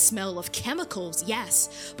acrid smell of chemicals,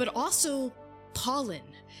 yes, but also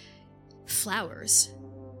pollen, flowers.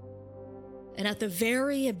 And at the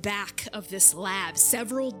very back of this lab,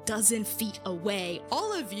 several dozen feet away,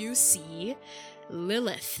 all of you see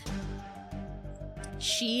Lilith.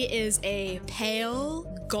 She is a pale,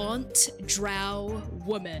 gaunt drow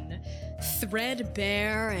woman,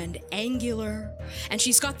 threadbare and angular, and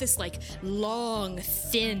she's got this long,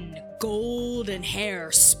 thin, golden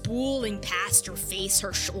hair spooling past her face,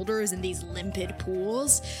 her shoulders in these limpid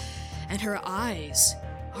pools, and her eyes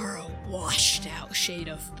are a washed out shade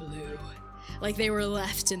of blue, like they were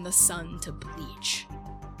left in the sun to bleach.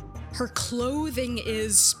 Her clothing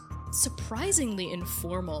is surprisingly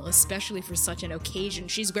informal, especially for such an occasion.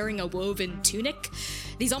 She's wearing a woven tunic,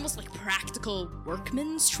 these almost practical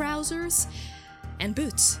workman's trousers, and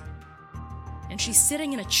boots. And she's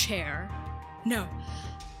sitting in a chair, no,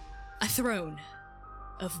 a throne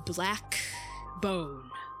of black bone,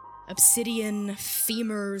 obsidian,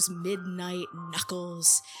 femurs, midnight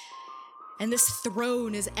knuckles. And this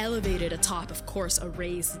throne is elevated atop, of course, a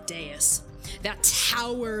raised dais that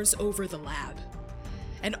towers over the lab.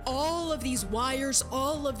 And all of these wires,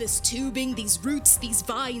 all of this tubing, these roots, these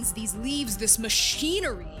vines, these leaves, this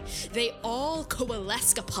machinery, they all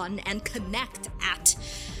coalesce upon and connect at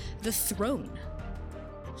the throne,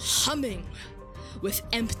 humming with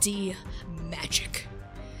empty magic.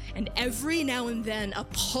 And every now and then, a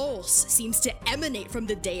pulse seems to emanate from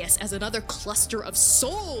the dais as another cluster of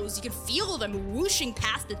souls, you can feel them whooshing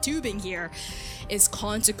past the tubing here, is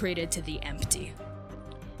consecrated to the empty.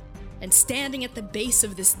 And standing at the base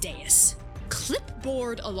of this dais,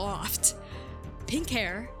 clipboard aloft, pink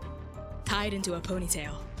hair tied into a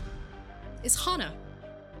ponytail, is Hana.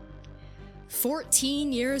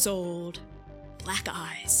 14 years old, black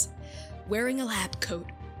eyes, wearing a lab coat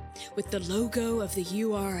with the logo of the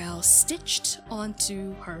URL stitched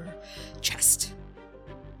onto her chest.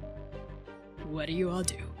 What do you all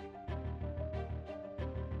do?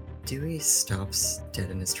 Dewey stops dead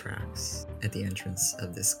in his tracks at the entrance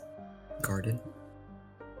of this garden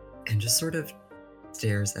and just sort of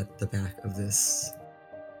stares at the back of this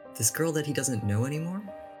girl that he doesn't know anymore,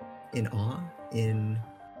 in awe, in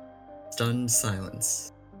stunned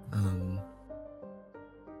silence.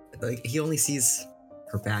 He only sees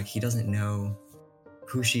her back. He doesn't know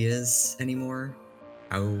who she is anymore,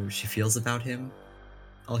 how she feels about him.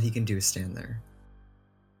 All he can do is stand there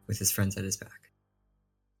with his friends at his back.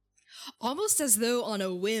 Almost as though on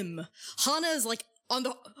a whim, Hana is on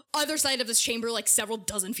the other side of this chamber, several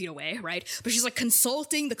dozen feet away, right? But she's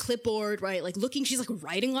consulting the clipboard, right? She's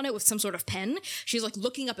writing on it with some sort of pen. She's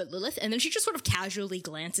looking up at Lilith, and then she just sort of casually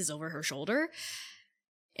glances over her shoulder,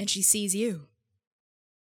 and she sees you.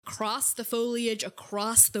 Across the foliage,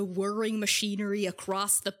 across the whirring machinery,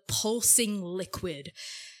 across the pulsing liquid,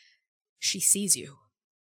 she sees you.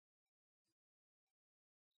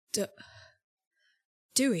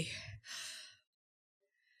 Dewey.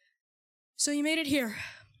 So you made it here.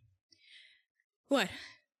 What?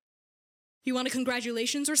 You want a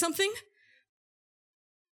congratulations or something?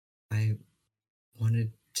 I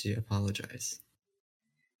wanted to apologize.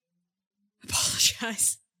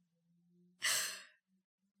 Apologize?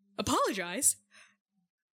 Apologize?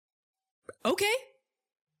 Okay.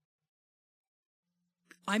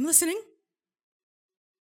 I'm listening.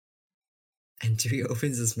 And Dewey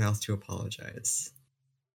opens his mouth to apologize,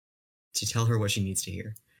 to tell her what she needs to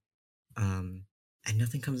hear. And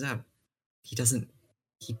nothing comes out. He doesn't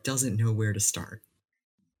know where to start.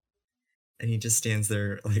 And he just stands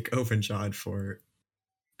there open-jawed for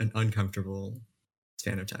an uncomfortable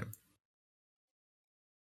span of time.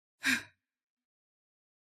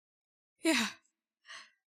 Yeah.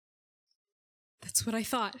 That's what I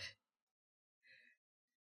thought.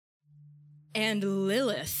 And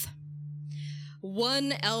Lilith,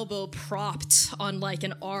 one elbow propped on like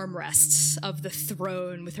an armrest of the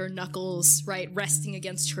throne with her knuckles, right, resting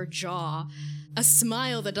against her jaw. A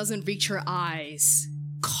smile that doesn't reach her eyes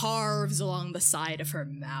carves along the side of her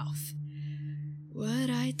mouth. Would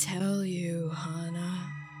I tell you,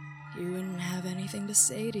 Hana, he wouldn't have anything to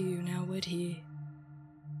say to you now, would he?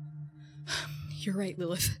 You're right,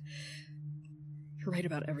 Lilith. You're right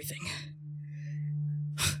about everything.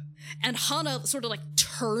 And Hana sort of like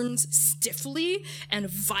turns stiffly and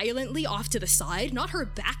violently off to the side. Not her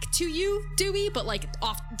back to you, Dewey, but like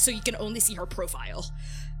off so you can only see her profile.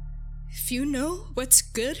 If you know what's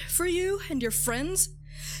good for you and your friends,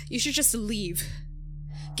 you should just leave.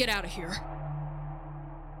 Get out of here.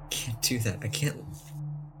 Can't do that. I can't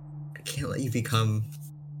let you become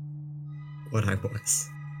what I was.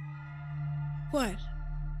 What?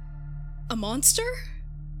 A monster?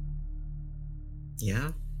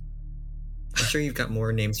 Yeah? I'm sure you've got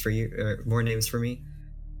more names for you, more names for me.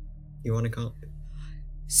 You want to call?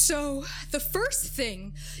 So, the first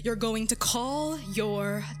thing you're going to call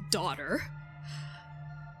your daughter,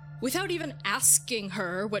 without even asking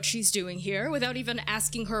her what she's doing here, without even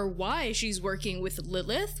asking her why she's working with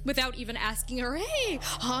Lilith, without even asking her, hey,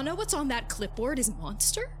 Hana, what's on that clipboard is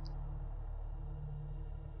monster?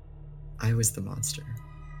 I was the monster.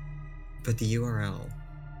 But the URL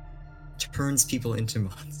turns people into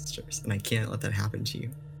monsters, and I can't let that happen to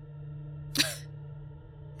you.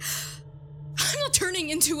 I'm not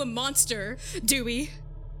turning into a monster, Dewey.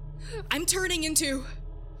 I'm turning into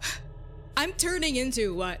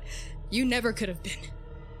what you never could have been.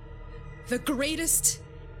 The greatest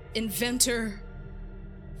inventor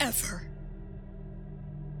ever.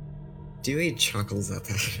 Dewey chuckles at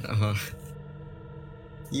that.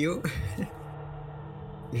 You're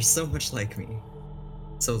so much like me.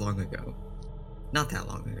 So long ago. Not that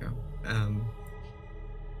long ago.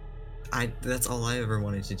 That's all I ever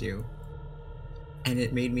wanted to do. And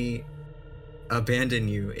it made me abandon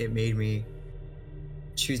you. It made me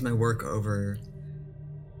choose my work over...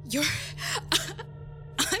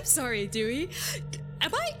 I'm sorry, Dewey.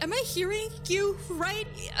 Am I hearing you right?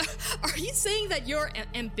 Are you saying that your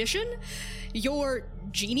ambition, your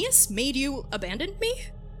genius made you abandon me?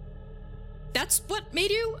 That's what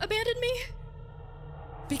made you abandon me?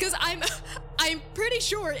 Because I'm pretty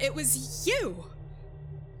sure it was you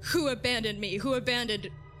who abandoned me, who abandoned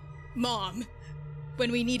Mom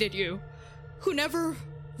when we needed you, who never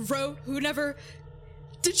wrote, who never...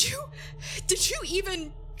 Did you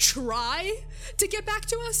even try to get back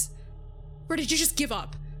to us? Or did you just give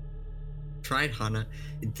up? Tried, Hana.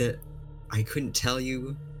 I couldn't tell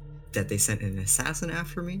you that they sent an assassin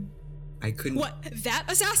after me. I couldn't... What, that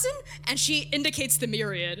assassin? And she indicates the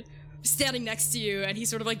Myriad standing next to you, and he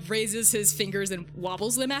sort of like raises his fingers and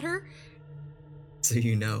wobbles them at her. So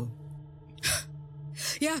you know?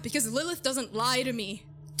 Yeah, because Lilith doesn't lie to me,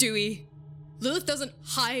 Dewey. Lilith doesn't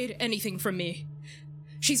hide anything from me.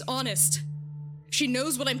 She's honest. She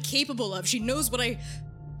knows what I'm capable of. She knows what I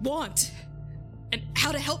want and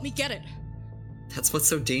how to help me get it. That's what's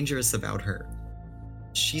so dangerous about her.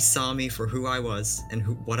 She saw me for who I was and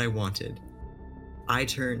what I wanted. I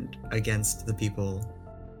turned against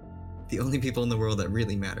the only people in the world that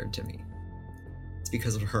really mattered to me. It's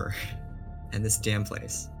because of her and this damn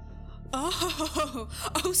place. Oh,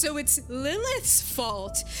 so it's Lilith's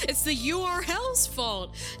fault. It's the URL's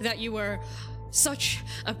fault that you were such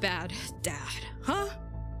a bad dad, huh?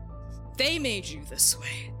 They made you this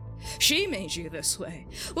way. She made you this way.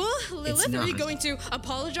 Well, Lilith, are you going to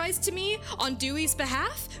apologize to me on Dewey's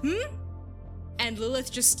behalf? And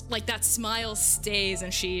Lilith just, like, that smile stays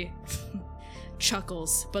and she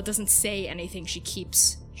chuckles, but doesn't say anything. She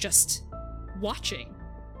keeps just watching.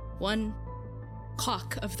 One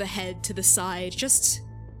cock of the head to the side, just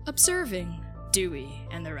observing Dewey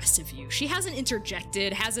and the rest of you. She hasn't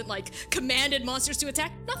interjected, hasn't, like, commanded monsters to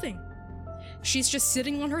attack, nothing. She's just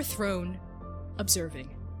sitting on her throne,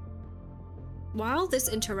 observing. While this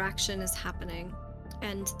interaction is happening,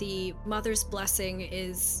 and the mother's blessing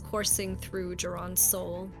is coursing through Duran's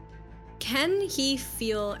soul, can he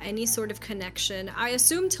feel any sort of connection, I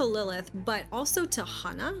assume to Lilith, but also to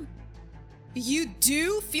Hana? You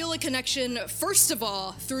do feel a connection, first of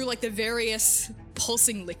all, through like the various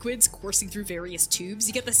pulsing liquids coursing through various tubes.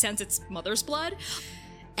 You get the sense it's mother's blood.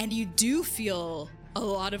 And you do feel a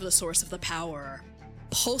lot of the source of the power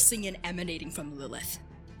pulsing and emanating from Lilith,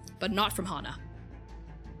 but not from Hana.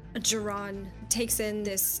 Duran takes in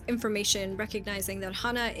this information, recognizing that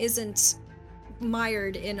Hana isn't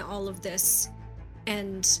mired in all of this,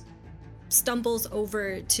 and stumbles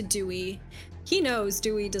over to Dewey. He knows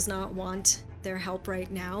Dewey does not want their help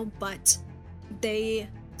right now, but they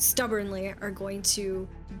stubbornly are going to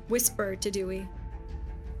whisper to Dewey,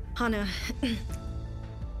 Hana,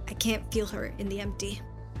 I can't feel her in the empty.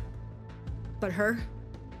 But her,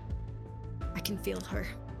 I can feel her.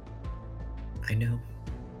 I know.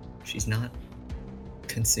 She's not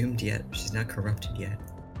consumed yet. She's not corrupted yet.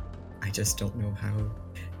 I just don't know how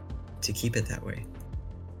to keep it that way.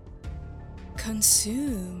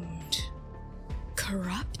 Consumed.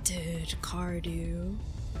 Corrupted, Cardew.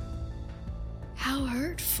 How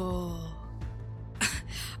hurtful.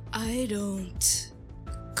 I don't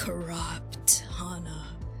corrupt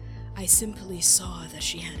Hana. I simply saw that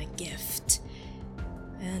she had a gift,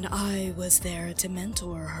 and I was there to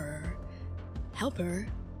mentor her, help her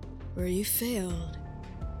where you failed.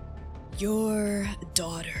 Your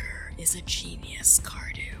daughter is a genius,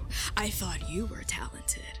 Cardew. I thought you were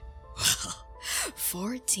talented. Well,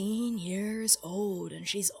 14 years old, and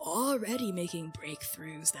she's already making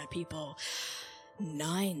breakthroughs that people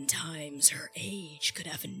 9 times her age could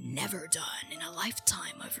have never done in a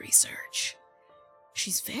lifetime of research.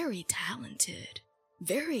 She's very talented,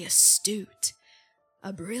 very astute,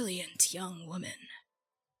 a brilliant young woman.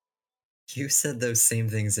 You said those same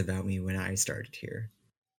things about me when I started here.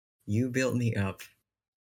 You built me up,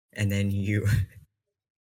 and then you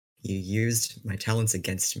used my talents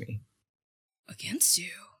against me. Against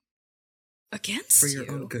you? Against For you?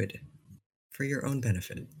 your own good. For your own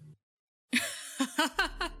benefit.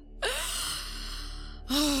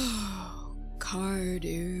 Oh,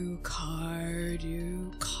 Cardew.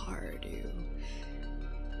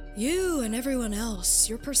 You and everyone else,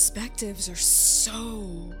 your perspectives are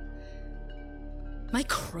so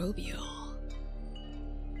microbial.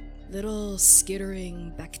 Little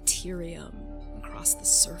skittering bacterium across the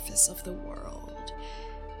surface of the world.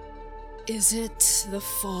 Is it the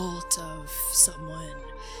fault of someone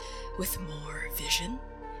with more vision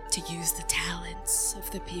to use the talents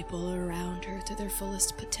of the people around her to their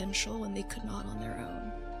fullest potential when they could not on their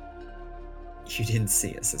own? You didn't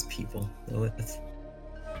see us as people, Lilith.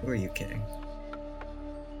 Who are you kidding?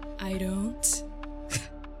 I don't.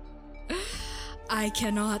 I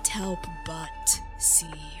cannot help but see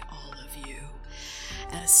all of you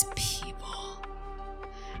as people.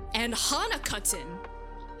 And Hana cuts in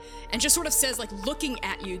and just sort of says, like, looking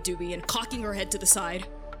at you, Dewey, and cocking her head to the side,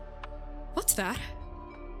 "What's that?"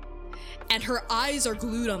 And her eyes are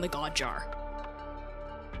glued on the god jar.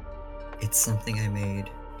 It's something I made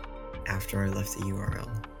after I left the URL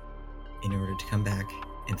in order to come back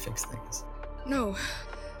and fix things. No,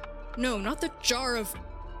 not the jar of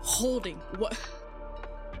holding.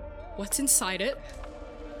 What's inside it?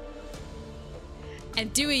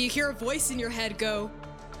 And Dewey, you hear a voice in your head go,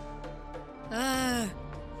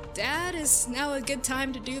 Dad, is now a good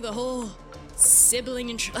time to do the whole sibling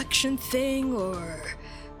introduction thing, or...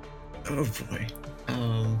 Oh boy.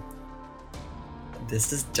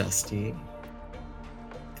 This is Dusty.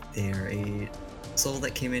 They are a soul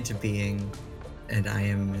that came into being, and I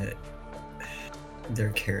am their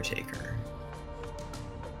caretaker.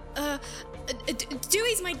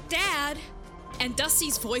 Dewey's my dad. And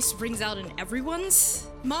Dusty's voice rings out in everyone's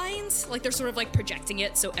minds, like they're sort of like projecting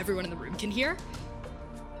it so everyone in the room can hear.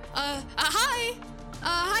 Hi,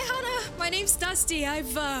 Hana. My name's Dusty.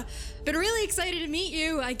 I've been really excited to meet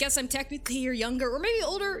you. I guess I'm technically your younger, or maybe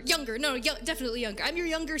older, younger. No, definitely younger. I'm your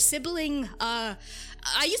younger sibling. I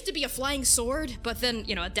used to be a flying sword, but then,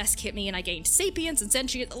 a desk hit me and I gained sapience and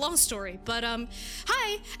sentience. Long story, but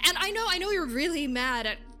hi. And I know you're really mad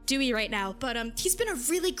at Dewey right now, but he's been a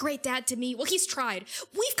really great dad to me. Well, he's tried.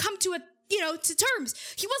 We've come to to terms.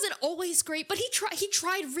 He wasn't always great, but he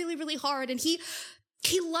tried really, really hard, and he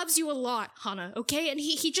loves you a lot, Hana, okay? And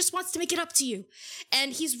he just wants to make it up to you.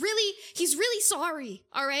 And he's really sorry,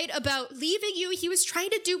 all right, about leaving you. He was trying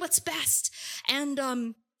to do what's best. And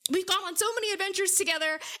we've gone on so many adventures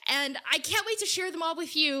together, and I can't wait to share them all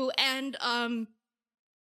with you. And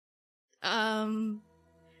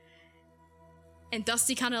and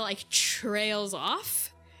Dusty kind of like trails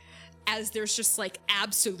off as there's just like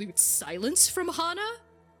absolute silence from Hana.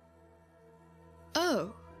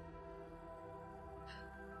 Oh.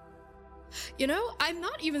 I'm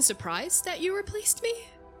not even surprised that you replaced me.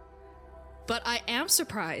 But I am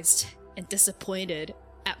surprised and disappointed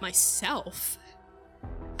at myself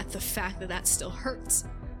at the fact that still hurts.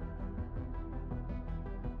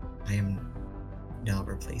 I am not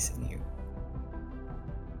replacing you.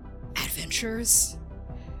 Adventures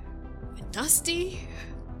with Dusty,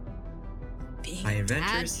 being My dad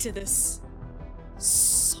adventures? to this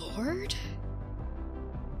sword.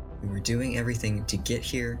 We were doing everything to get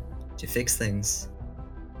here, to fix things,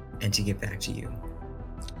 and to get back to you.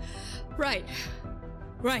 Right.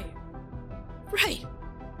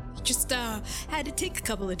 You just had to take a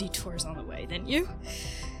couple of detours on the way, didn't you?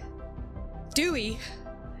 Dewey,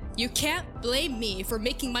 you can't blame me for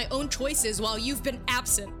making my own choices while you've been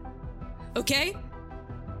absent. Okay?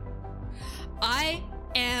 I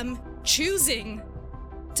am choosing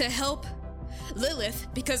to help Lilith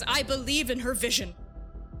because I believe in her vision.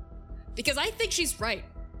 Because I think she's right.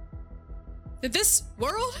 That this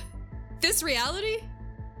world, this reality,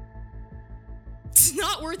 it's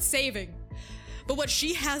not worth saving. But what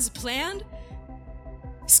she has planned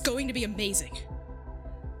is going to be amazing.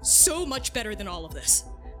 So much better than all of this.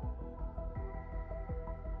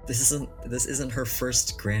 This isn't her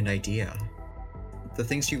first grand idea. The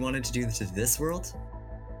things she wanted to do to this world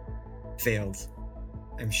failed.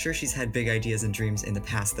 I'm sure she's had big ideas and dreams in the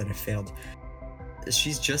past that have failed.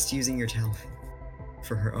 She's just using your talent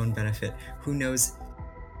for her own benefit. Who knows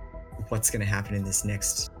what's going to happen in this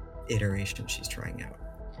next iteration she's trying out.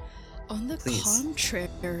 On the Please.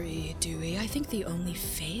 contrary, Dewey, I think the only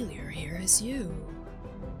failure here is you.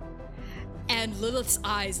 And Lilith's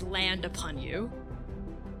eyes land upon you.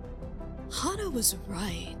 Hana was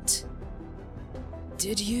right.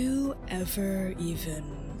 Did you ever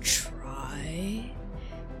even try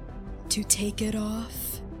to take it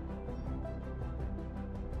off?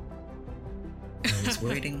 I was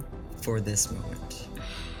waiting for this moment.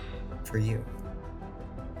 For you.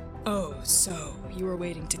 Oh, so you were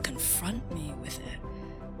waiting to confront me with it.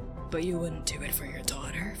 But you wouldn't do it for your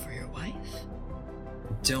daughter, for your wife?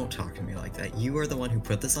 Don't talk to me like that. You are the one who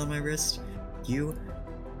put this on my wrist. You,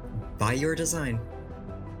 by your design.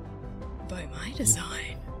 By my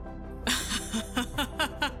design.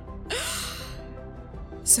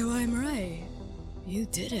 So I'm right. You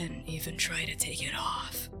didn't even try to take it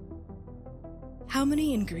off. How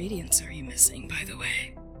many ingredients are you missing, by the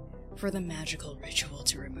way? For the magical ritual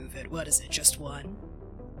to remove it, what is it, just one?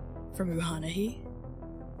 From Uhanahi?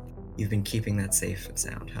 You've been keeping that safe and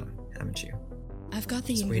sound, haven't you? I've got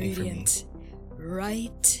the Just waiting for me. ingredient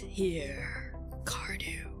right here,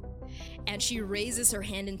 Cardew. And she raises her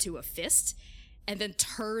hand into a fist and then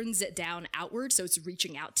turns it down outward so it's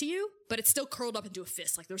reaching out to you, but it's still curled up into a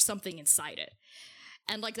fist, like there's something inside it.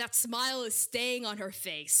 And like that smile is staying on her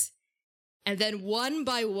face. And then one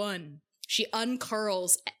by one, she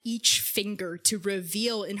uncurls each finger to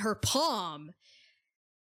reveal in her palm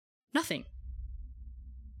nothing.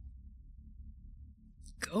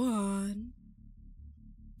 Go on.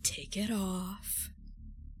 Take it off.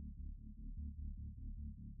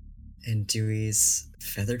 And Dewey's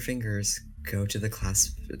feathered fingers go to the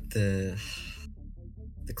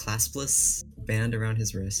claspless band around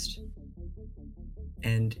his wrist.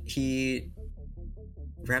 And he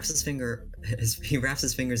wraps his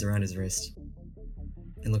fingers around his wrist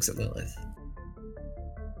and looks at Lilith.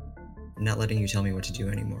 I'm not letting you tell me what to do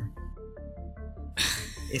anymore.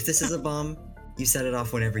 If this is a bomb, you set it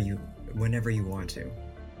off whenever you want to.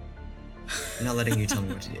 I'm not letting you tell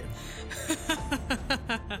me what to do.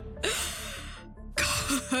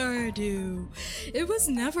 Cardew, it was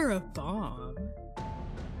never a bomb.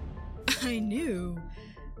 I knew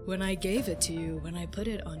when I gave it to you, when I put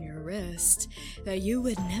it on your wrist, that you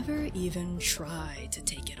would never even try to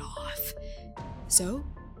take it off. So,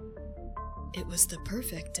 it was the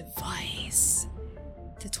perfect device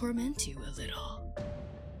to torment you a little.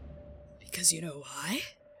 Because you know why?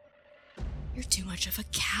 You're too much of a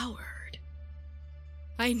coward.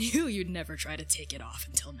 I knew you'd never try to take it off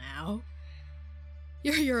until now.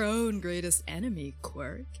 You're your own greatest enemy,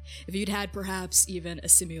 Quirk. If you'd had perhaps even a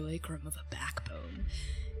simulacrum of a backbone,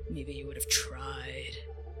 maybe you would have tried.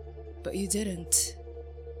 But you didn't.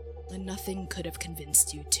 And nothing could have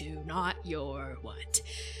convinced you to. Not your,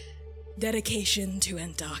 dedication to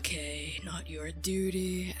Endake, not your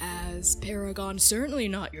duty as Paragon, certainly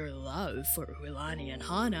not your love for Uilani and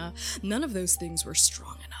Hana. None of those things were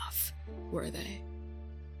strong enough, were they?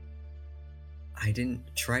 I didn't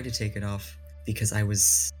try to take it off because I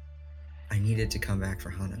needed to come back for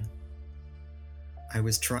Hana.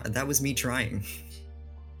 That was me trying.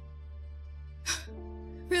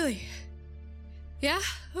 Really? Yeah,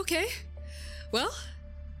 okay. Well,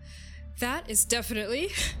 that is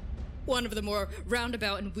definitely one of the more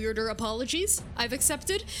roundabout and weirder apologies I've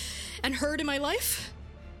accepted and heard in my life.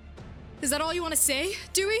 Is that all you want to say,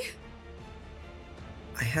 Dewey?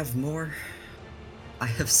 I have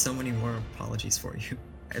so many more apologies for you.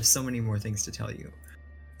 I have so many more things to tell you.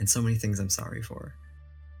 And so many things I'm sorry for.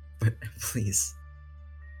 But please,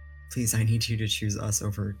 I need you to choose us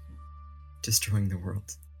over destroying the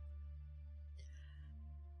world.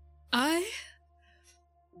 I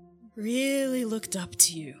really looked up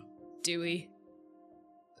to you, Dewey.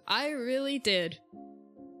 I really did.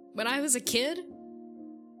 When I was a kid,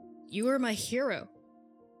 You were my hero.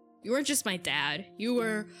 You weren't just my dad. You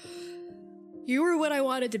were what I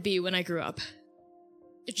wanted to be when I grew up.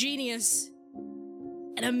 A genius,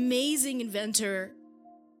 an amazing inventor,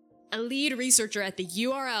 a lead researcher at the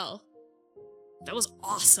URL. That was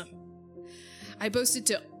awesome. I boasted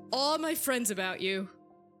to all my friends about you.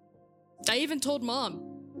 I even told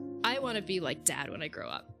Mom, I want to be like Dad when I grow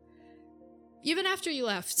up. Even after you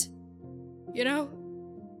left. You know,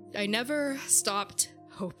 I never stopped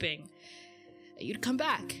hoping that you'd come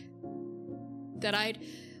back. That I'd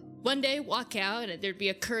one day walk out and there'd be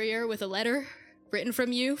a courier with a letter written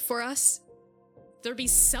from you for us. There'd be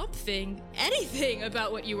something, anything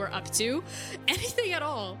about what you were up to, anything at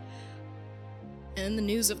all. And then the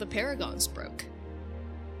news of the Paragons broke.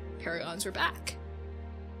 Paragons were back.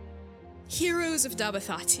 Heroes of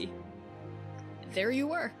Dabathati. And there you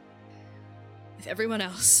were, with everyone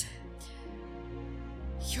else.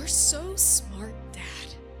 You're so smart, Dad.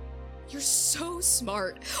 You're so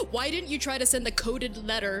smart. Why didn't you try to send a coded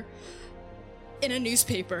letter in a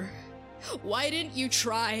newspaper? Why didn't you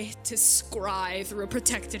try to scry through a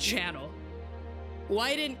protected channel?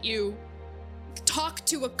 Why didn't you talk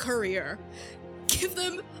to a courier? Give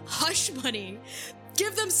them hush money.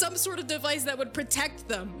 Give them some sort of device that would protect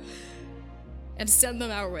them and send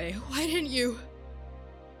them our way. Why didn't you?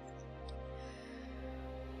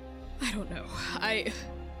 I don't know.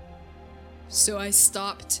 So I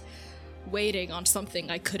stopped waiting on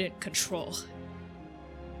something I couldn't control,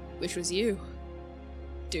 which was you,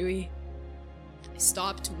 Dewey. I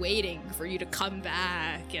stopped waiting for you to come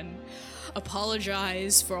back and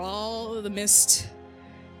apologize for all the missed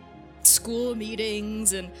school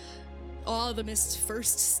meetings and all the missed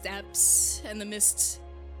first steps and the missed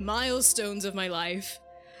milestones of my life.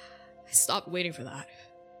 I stopped waiting for that.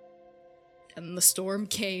 And the storm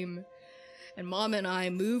came, and Mom and I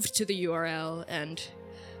moved to the URL, and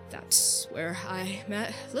that's where I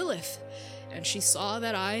met Lilith. And she saw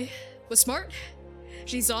that I was smart.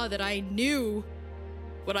 She saw that I knew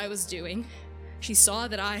what I was doing. She saw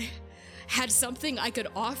that I had something I could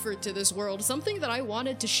offer to this world, something that I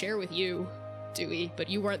wanted to share with you, Dewey, but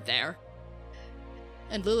you weren't there.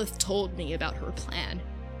 And Lilith told me about her plan.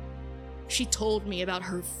 She told me about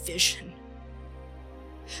her vision.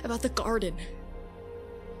 About the garden.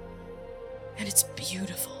 And it's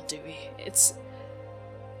beautiful, Dewey. It's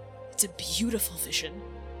a beautiful vision.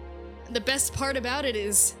 And the best part about it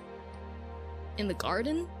is, in the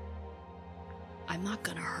garden, I'm not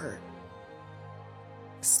gonna hurt.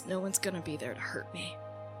 'Cause no one's gonna be there to hurt me.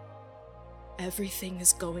 Everything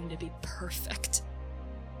is going to be perfect.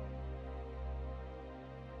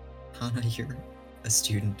 Hana, you're a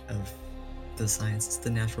student of the sciences, the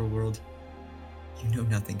natural world. You know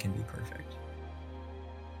nothing can be perfect.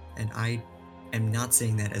 And I am not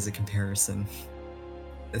saying that as a comparison.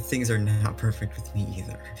 Things are not perfect with me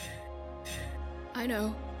either. I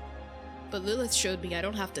know. But Lilith showed me I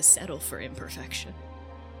don't have to settle for imperfection.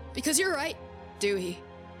 Because you're right, Dewey.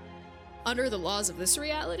 Under the laws of this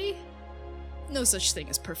reality, no such thing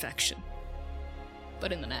as perfection.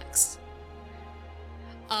 But in the next.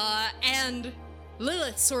 And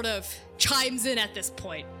Lilith sort of chimes in at this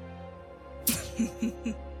point.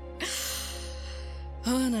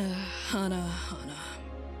 Hana.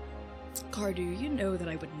 Cardew, you know that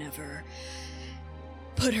I would never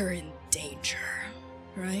put her in danger,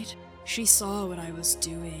 right? She saw what I was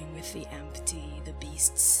doing with the empty, the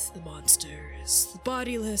beasts, the monsters, the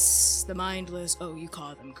bodiless, the mindless. Oh, you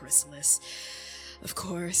call them chrysalis. Of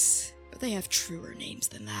course. But they have truer names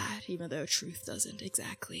than that, even though truth doesn't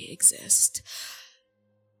exactly exist.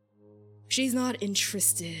 She's not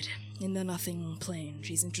interested in the nothing plane.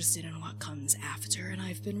 She's interested in what comes after, and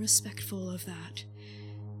I've been respectful of that.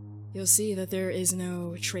 You'll see that there is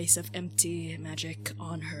no trace of empty magic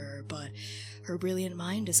on her, but her brilliant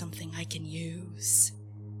mind is something I can use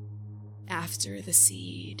after the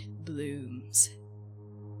seed blooms.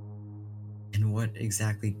 And what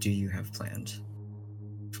exactly do you have planned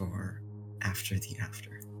for after the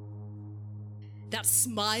after? That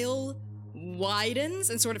smile widens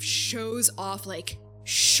and sort of shows off like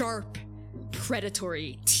sharp,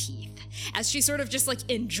 predatory teeth as she's sort of just like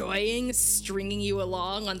enjoying stringing you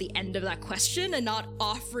along on the end of that question and not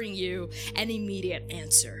offering you an immediate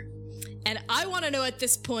answer. And I want to know at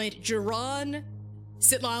this point, Jiran,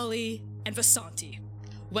 Sitlali, and Vasanti,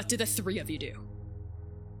 what do the three of you do?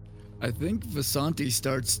 I think Vasanti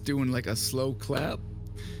starts doing like a slow clap.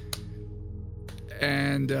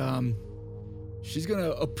 And she's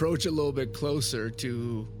gonna approach a little bit closer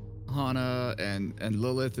to Hana and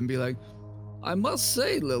Lilith and be like, I must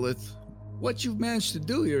say, Lilith, what you've managed to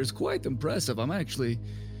do here is quite impressive. I'm actually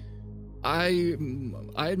I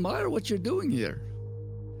admire what you're doing here.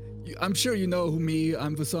 I'm sure you know who me.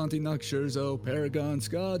 I'm Vasanti Nakshurzo, Paragon,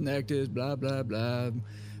 Scott, Nectis, blah, blah, blah.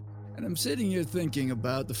 And I'm sitting here thinking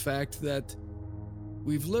about the fact that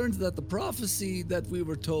we've learned that the prophecy that we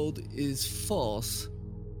were told is false.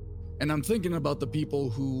 And I'm thinking about the people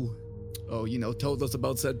who, told us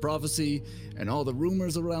about said prophecy and all the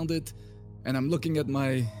rumors around it. And I'm looking at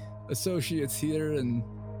my associates here, and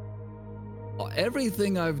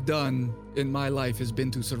everything I've done in my life has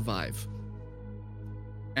been to survive.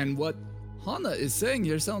 And what Hana is saying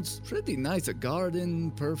here sounds pretty nice. A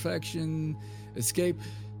garden, perfection, escape.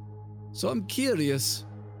 So I'm curious,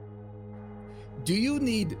 do you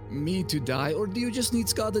need me to die, or do you just need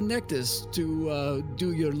Scott and Nectis to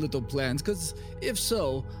do your little plans? Because if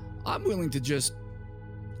so, I'm willing to just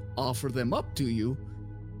offer them up to you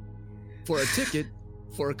for a ticket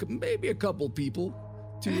for maybe a couple people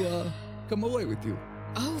to come away with you.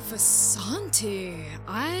 Oh, Vasanti,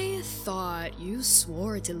 I thought you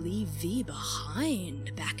swore to leave V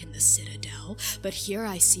behind back in the Citadel, but here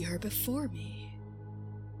I see her before me.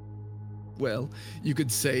 Well, you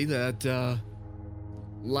could say that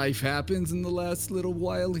life happens in the last little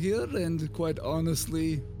while here, and quite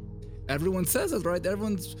honestly, everyone says it, right?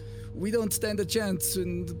 We don't stand a chance,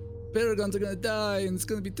 and the Paragons are gonna die, and it's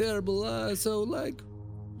gonna be terrible, so,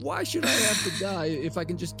 why should I have to die if I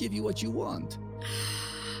can just give you what you want?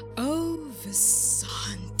 Oh,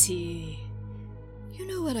 Vasanti, you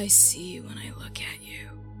know what I see when I look at you.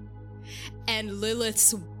 And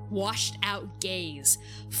Lilith's washed-out gaze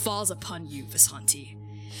falls upon you, Vasanti.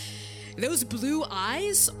 Those blue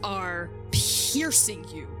eyes are piercing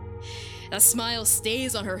you. A smile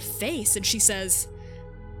stays on her face, and she says,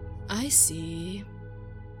 I see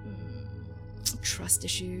trust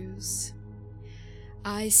issues.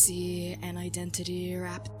 I see an identity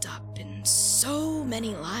wrapped up in so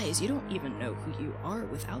many lies, you don't even know who you are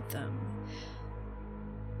without them.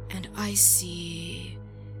 And I see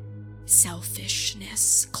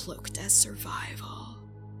selfishness cloaked as survival.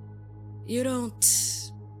 You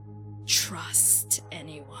don't trust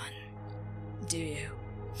anyone, do you?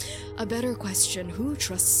 A better question, who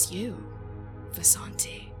trusts you,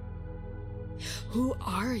 Vasanti? Who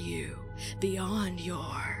are you beyond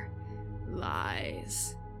your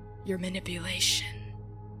lies, your manipulation,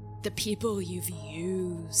 the people you've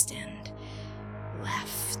used and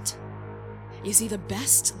left? You see, the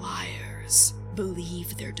best liars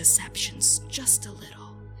believe their deceptions just a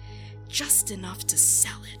little, just enough to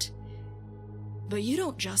sell it. But you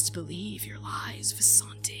don't just believe your lies,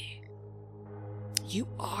 Vasanti. You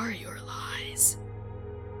are your lies.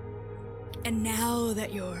 And now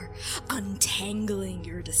that you're untangling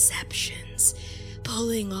your deceptions,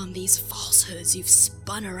 pulling on these falsehoods you've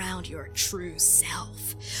spun around your true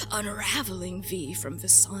self, unraveling V from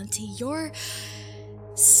Vasanti, you're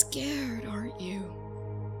scared, aren't you?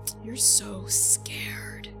 You're so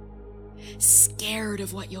scared. Scared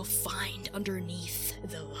of what you'll find underneath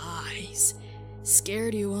the lies.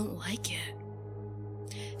 Scared you won't like it.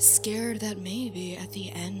 Scared that maybe at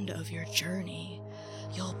the end of your journey,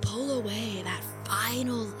 you'll pull away that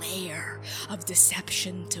final layer of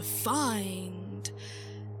deception to find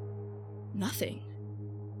nothing.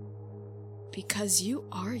 Because you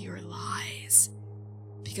are your lies.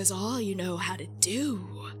 Because all you know how to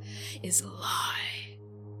do is lie.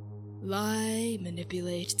 Lie,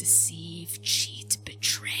 manipulate, deceive, cheat,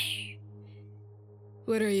 betray.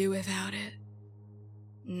 What are you without it?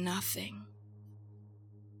 Nothing.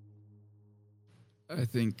 I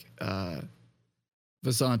think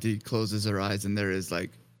Vasanti closes her eyes, and there is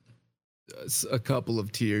a couple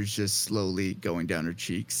of tears just slowly going down her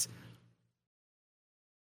cheeks.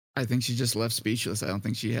 I think she just left speechless. I don't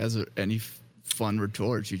think she has any fun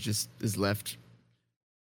retort. She just is left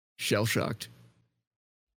shell-shocked.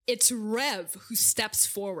 It's Rev who steps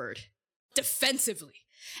forward, defensively,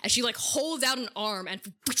 as she holds out an arm and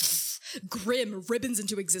Grim ribbons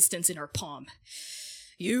into existence in her palm.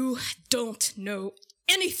 You don't know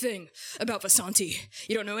anything about Vasanti.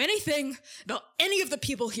 You don't know anything about any of the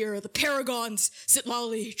people here, the Paragons,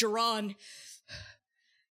 Sitlali, Jiran,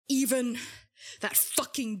 even that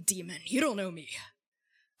fucking demon. You don't know me.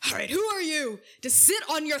 All right, who are you to sit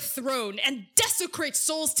on your throne and desecrate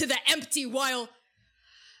souls to the empty while...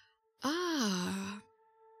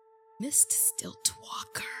 Mist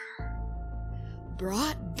Stiltwalker.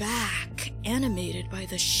 Brought back, animated by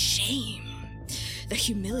the shame, the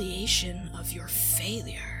humiliation of your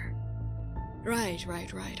failure.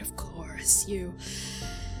 Right, of course. You,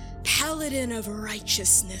 paladin of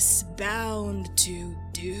righteousness, bound to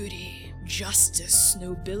duty, justice,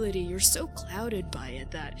 nobility. You're so clouded by it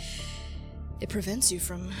that it prevents you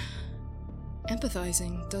from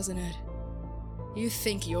empathizing, doesn't it? You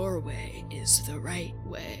think your way is the right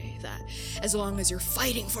way, that as long as you're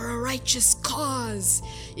fighting for a righteous cause,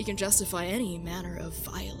 you can justify any manner of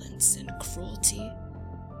violence and cruelty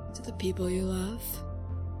to the people you love,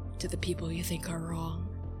 to the people you think are wrong.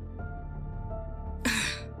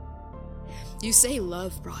 You say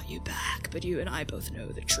love brought you back, but you and I both know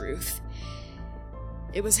the truth.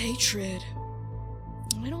 It was hatred.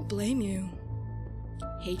 I don't blame you.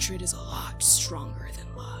 Hatred is a lot stronger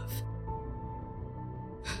than love.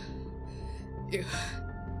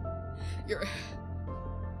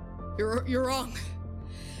 You're wrong.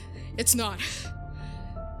 It's not.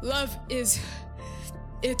 Love is...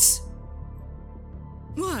 It's...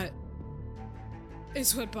 What?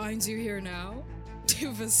 It's what binds you here now?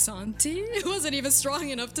 To Vasanti? It wasn't even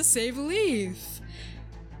strong enough to save Leaf.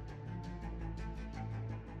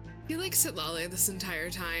 I feel like Sitlali this entire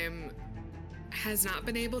time has not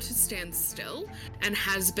been able to stand still and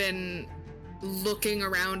has been looking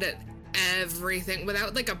around at everything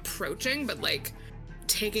without like approaching, but like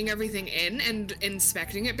taking everything in and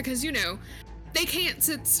inspecting it, because you know, they can't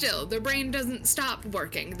sit still. Their brain doesn't stop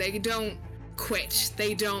working. They don't quit.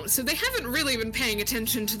 So they haven't really been paying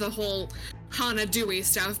attention to the whole Hana Dewey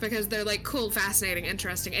stuff because they're like, cool, fascinating,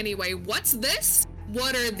 interesting. Anyway, what's this?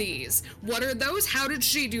 What are these? What are those? How did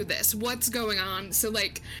she do this? What's going on? So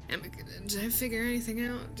like, did I figure anything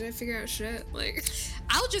out? Did I figure out shit? Like,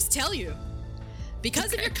 I'll just tell you.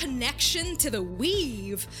 Because of your connection to the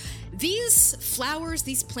weave, these flowers,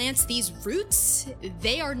 these plants, these roots,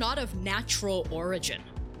 they are not of natural origin.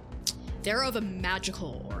 They're of a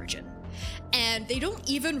magical origin. And they don't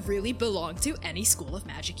even really belong to any school of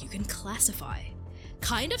magic you can classify.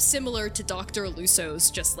 Kind of similar to Dr.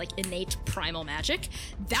 Luso's just like innate primal magic,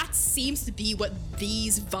 that seems to be what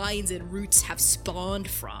these vines and roots have spawned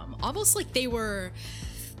from. Almost like they were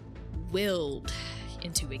willed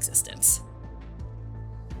into existence.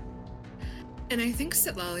 And I think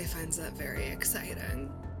Sitlali finds that very exciting.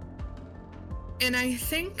 And I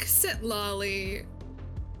think Sitlali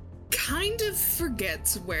kind of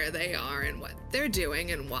forgets where they are and what they're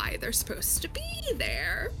doing and why they're supposed to be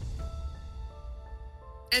there.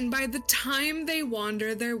 And by the time they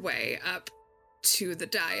wander their way up to the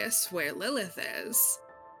dais where Lilith is,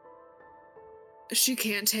 she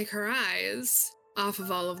can't take her eyes off of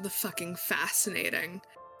all of the fucking fascinating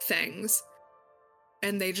things.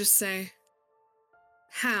 And they just say,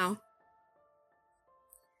 how?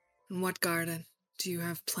 And what garden do you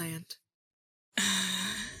have planned?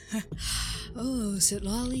 Oh,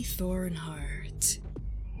 Sitlali Thornheart.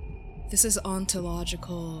 This is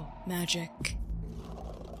ontological magic.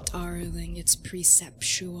 Darling, it's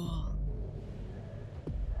preceptual.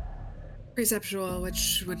 Preceptual,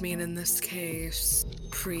 which would mean in this case,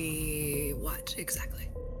 what exactly?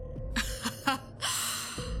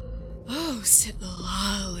 Oh,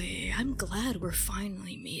 Sitlali, I'm glad we're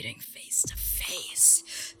finally meeting face to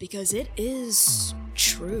face, because it is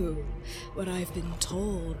true what I've been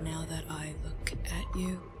told now that I look at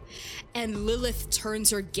you. And Lilith turns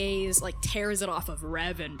her gaze, like tears it off of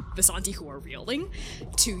Rev and Vasanti, who are reeling,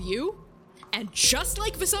 to you. And just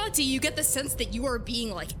like Vasanti, you get the sense that you are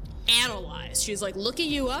being like analyzed. She's like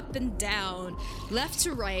looking you up and down, left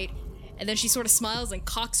to right, and then she sort of smiles and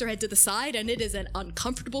cocks her head to the side, and it is an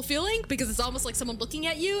uncomfortable feeling because it's almost like someone looking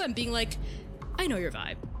at you and being like, I know your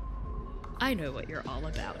vibe. I know what you're all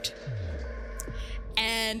about.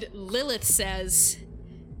 And Lilith says,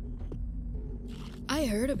 I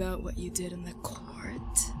heard about what you did in the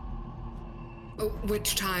court. Oh,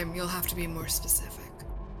 which time? You'll have to be more specific.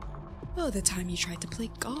 Oh, the time you tried to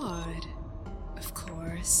play God. Of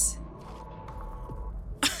course.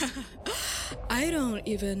 I don't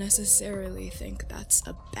even necessarily think that's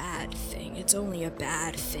a bad thing. It's only a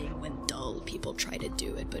bad thing when dull people try to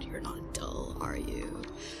do it, but you're not dull, are you?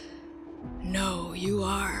 No, you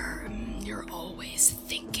are. You're always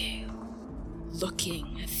thinking.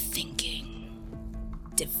 Looking, thinking.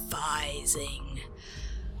 Devising.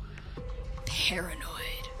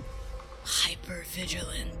 Paranoid.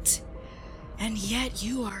 Hyper-vigilant. And yet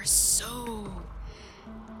you are so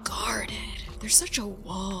guarded. There's such a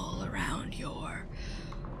wall around your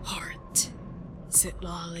heart.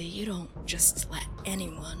 Sitlali, you don't just let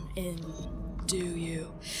anyone in, do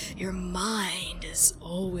you? Your mind is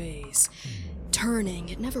always turning.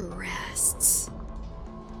 It never rests.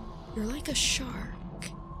 You're like a shark.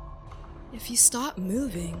 If you stop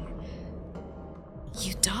moving,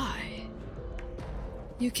 you die.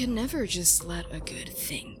 You can never just let a good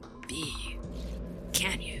thing be,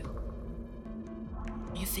 can you?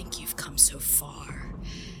 You think you've come so far,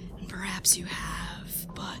 and perhaps you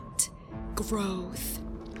have, but growth,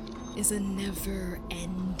 is a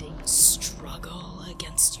never-ending struggle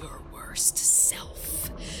against your worst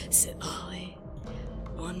self, Sitlali.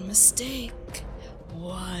 One mistake,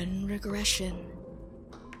 one regression.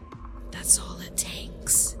 That's all it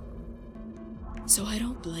takes. So I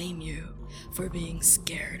don't blame you for being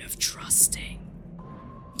scared of trusting,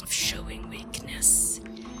 of showing weakness,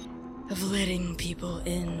 of letting people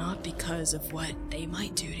in not because of what they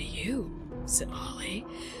might do to you, Sitlali,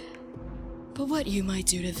 but what you might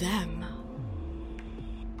do to them.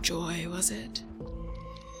 Joy, was it?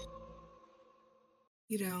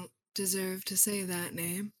 You don't deserve to say that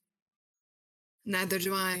name. Neither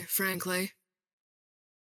do I, frankly.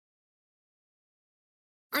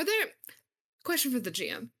 Are there... Question for the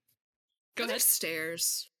GM. Go Are there ahead.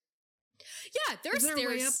 stairs? Yeah, there are Is there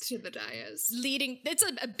stairs a way up to the dais? leading. It's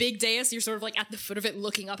a big dais. You're sort of like at the foot of it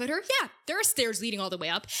looking up at her. Yeah, there are stairs leading all the way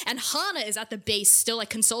up. And Hana is at the base, still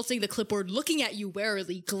like consulting the clipboard, looking at you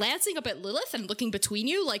warily, glancing up at Lilith and looking between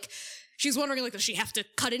you. Like she's wondering, like, does she have to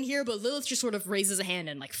cut in here? But Lilith just sort of raises a hand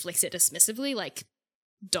and like flicks it dismissively, like,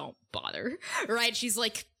 don't bother. Right? She's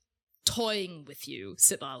like toying with you,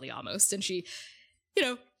 Sitlali almost. And she, you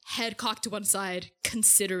know, head cocked to one side,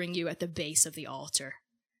 considering you at the base of the altar.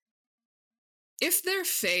 If they're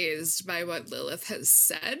fazed by what Lilith has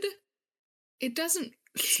said, it doesn't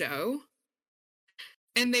show.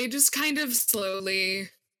 And they just kind of slowly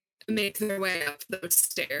make their way up those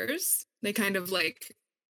stairs. They kind of like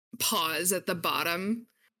pause at the bottom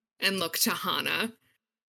and look to Hana.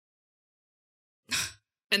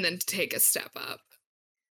 And then take a step up.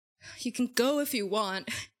 You can go if you want.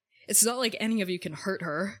 It's not like any of you can hurt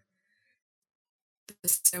her.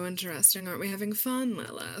 This is so interesting. Aren't we having fun,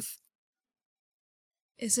 Lilith?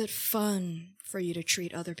 Is it fun for you to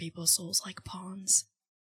treat other people's souls like pawns?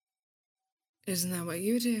 Isn't that what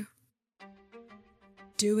you do?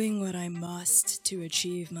 Doing what I must to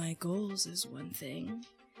achieve my goals is one thing.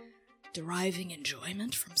 Deriving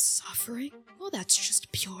enjoyment from suffering? Well, that's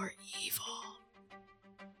just pure evil.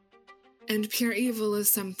 And pure evil is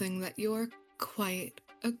something that you're quite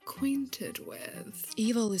acquainted with.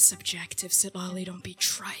 Evil is subjective, Sitlali, don't be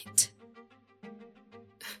trite.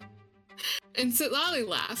 And Sitlali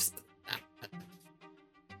laughs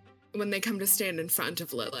when they come to stand in front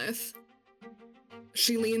of Lilith.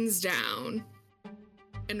 She leans down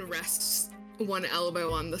and rests one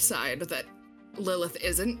elbow on the side that Lilith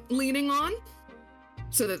isn't leaning on,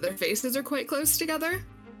 so that their faces are quite close together.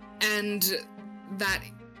 And that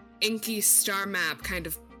inky star map kind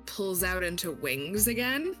of pulls out into wings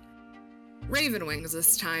again. Raven wings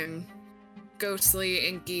this time. Ghostly,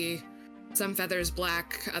 inky, some feathers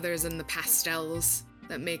black, others in the pastels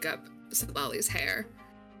that make up Sitlali's hair.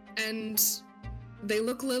 And they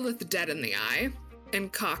look Lilith dead in the eye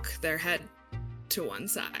and cock their head to one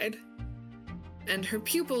side. And her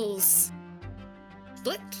pupils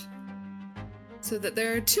split so that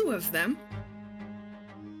there are two of them.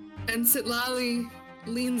 And Sitlali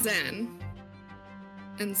leans in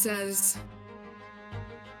and says,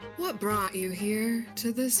 "What brought you here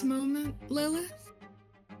to this moment, Lilith?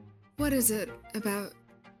 What is it about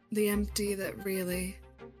the empty that really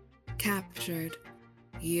captured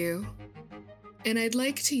you? And I'd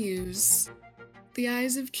like to use the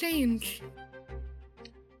eyes of change."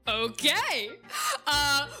 Okay!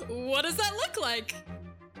 What does that look like?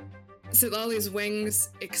 Sitlali's wings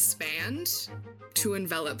expand to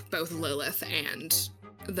envelop both Lilith and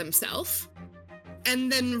themselves.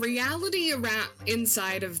 And then reality around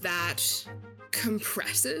inside of that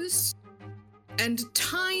compresses. And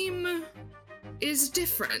time is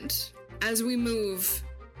different as we move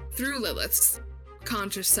through Lilith's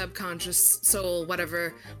conscious, subconscious soul,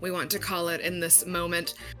 whatever we want to call it in this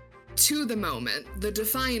moment, to the moment, the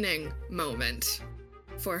defining moment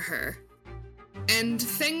for her. And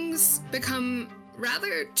things become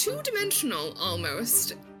rather two-dimensional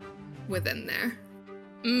almost within there.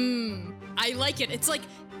 I like it. It's like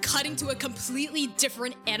cutting to a completely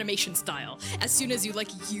different animation style as soon as you like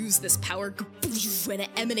use this power and it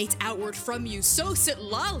emanates outward from you. So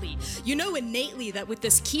Sitlali, you know innately that with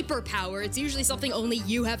this keeper power, it's usually something only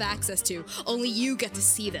you have access to. Only you get to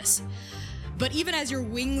see this. But even as your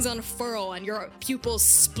wings unfurl and your pupils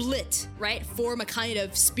split, right, form a kind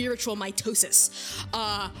of spiritual mitosis,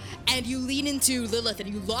 and you lean into Lilith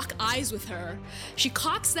and you lock eyes with her, she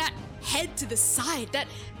cocks that head to the side, that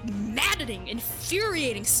maddening,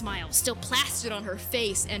 infuriating smile still plastered on her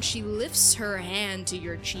face, and she lifts her hand to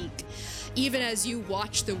your cheek, even as you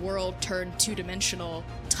watch the world turn two-dimensional,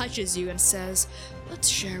 touches you and says, "Let's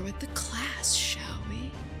share with the class, shall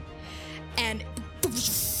we?" And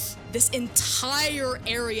this entire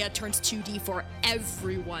area turns 2D for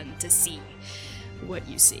everyone to see. what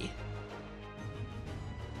you see.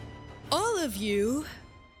 All of you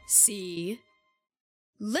see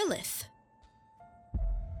Lilith.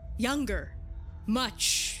 Younger,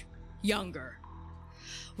 much younger,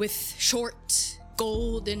 with short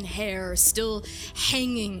golden hair still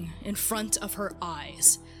hanging in front of her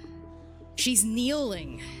eyes. She's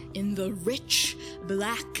kneeling in the rich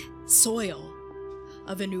black soil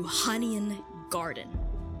of a Nuhanian garden.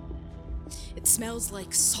 It smells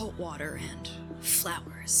like salt water and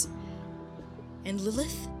flowers. And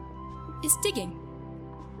Lilith is digging.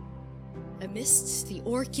 Amidst the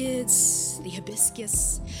orchids, the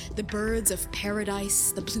hibiscus, the birds of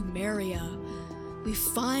paradise, the plumeria, we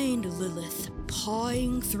find Lilith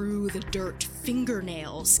pawing through the dirt,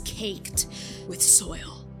 fingernails caked with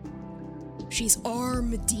soil. She's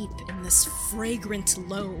arm deep in this fragrant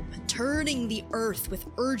loam, turning the earth with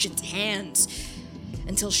urgent hands,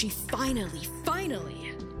 until she finally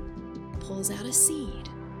pulls out a seed.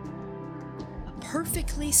 A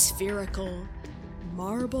perfectly spherical,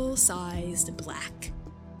 marble-sized black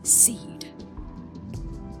seed.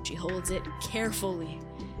 She holds it carefully,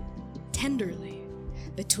 tenderly,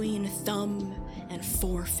 between thumb and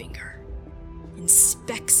forefinger,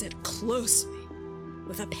 inspects it closely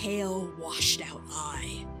with a pale, washed-out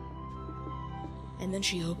eye. And then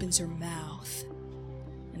she opens her mouth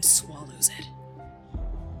and swallows it.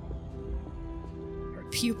 Her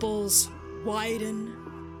pupils widen,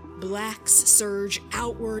 blacks surge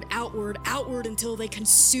outward until they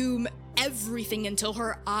consume everything, until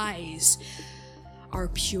her eyes are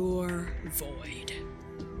pure void.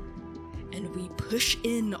 And we push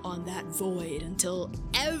in on that void until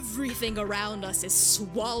everything around us is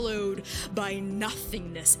swallowed by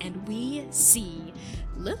nothingness, and we see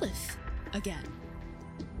Lilith again,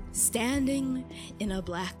 standing in a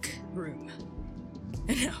black room.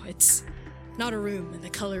 No, it's not a room, and the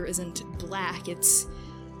color isn't black, it's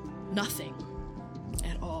nothing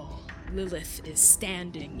at all. Lilith is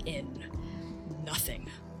standing in nothing.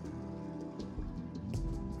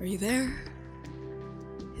 Are you there?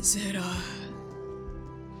 Is it,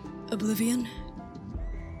 oblivion?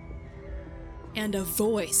 And a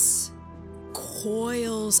voice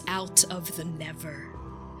coils out of the never.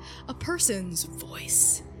 A person's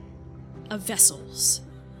voice. A vessel's.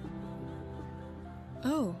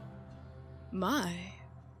 Oh, my.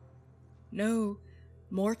 No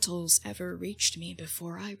mortals ever reached me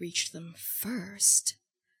before I reached them first.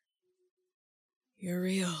 You're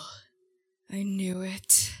real. I knew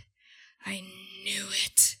it. I knew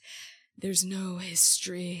it. There's no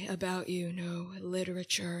history about you, no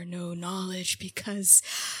literature, no knowledge, because,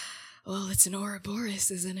 well, it's an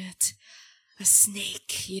Ouroboros, isn't it? A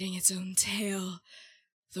snake eating its own tail.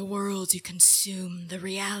 The worlds you consume, the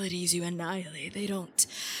realities you annihilate, they don't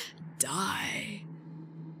die.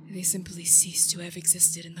 They simply cease to have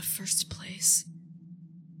existed in the first place.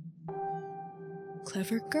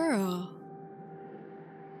 Clever girl.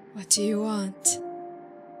 What do you want?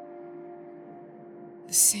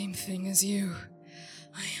 The same thing as you.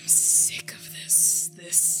 I am sick of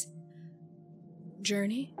this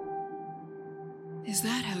journey? Is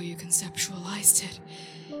that how you conceptualized it?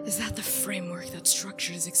 Is that the framework that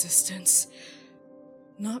structures existence?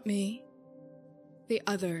 Not me. The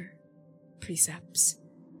other precepts.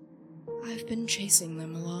 I've been chasing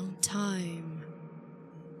them a long time.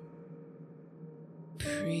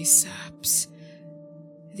 Precepts.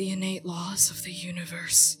 The innate laws of the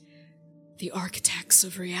universe. The architects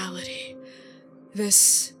of reality.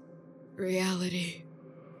 This reality.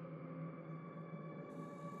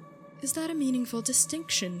 Is that a meaningful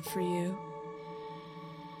distinction for you?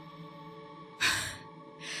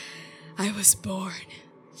 I was born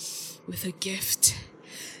with a gift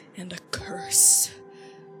and a curse.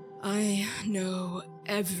 I know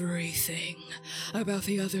everything about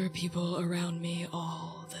the other people around me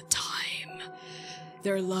all the time.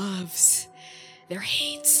 Their loves, their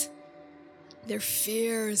hates, their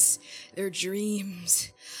fears, their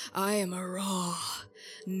dreams. I am a raw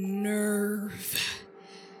nerve.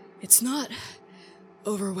 It's not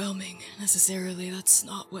overwhelming, necessarily. That's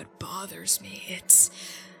not what bothers me. It's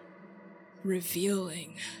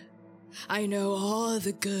revealing. I know all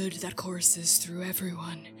the good that courses through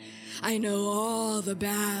everyone. I know all the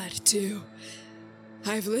bad, too.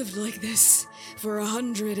 I've lived like this for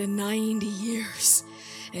 190 years,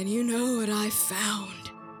 and you know what I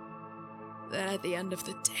found? That at the end of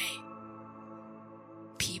the day,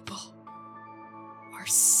 people are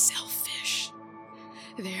selfish.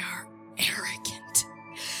 They are arrogant.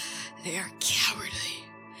 They are cowardly.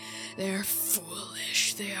 They are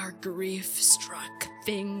foolish. They are grief-struck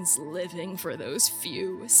things living for those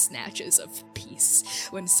few snatches of peace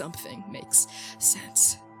when something makes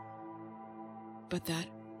sense. But that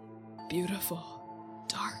beautiful,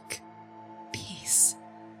 dark peace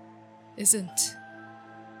isn't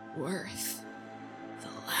worth the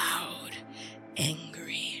loud,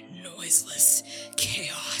 angry, noiseless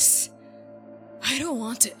chaos. I don't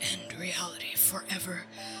want to end reality forever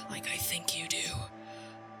like I think you do.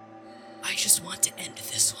 I just want to end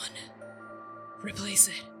this one. Replace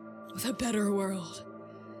it with a better world,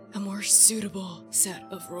 a more suitable set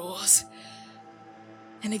of rules,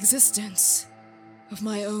 an existence of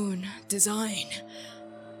my own design.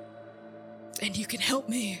 And you can help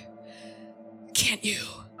me, can't you?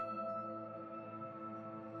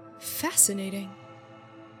 Fascinating.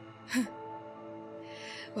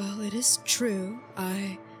 Well, it is true.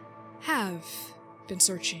 I have been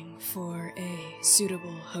searching for a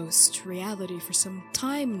suitable host reality for some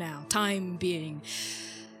time now. Time being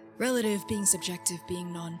relative, being subjective,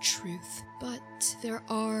 being non-truth. But there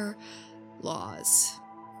are laws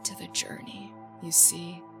to the journey, you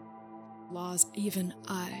see. Laws even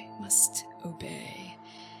I must obey.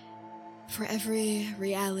 For every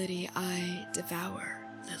reality I devour,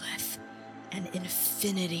 Lilith, an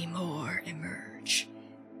infinity more emerge.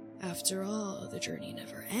 After all, the journey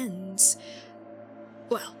never ends.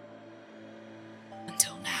 Well,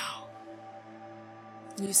 until now.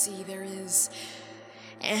 You see, there is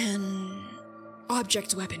an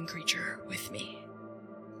object weapon creature with me.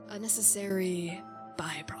 A necessary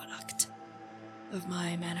byproduct of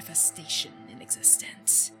my manifestation in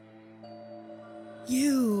existence.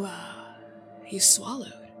 You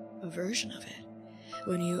swallowed a version of it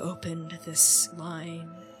when you opened this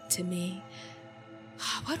line to me.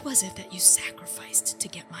 What was it that you sacrificed to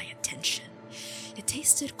get my attention? It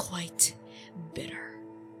tasted quite bitter.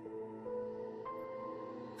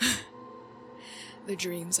 The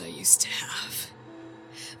dreams I used to have.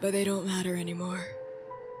 But they don't matter anymore.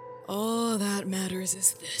 All that matters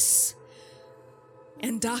is this.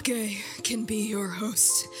 And Dake can be your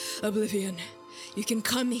host, Oblivion. You can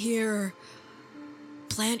come here,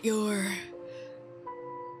 plant your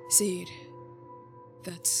seed.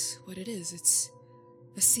 That's what it is. It's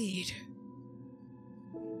a seed.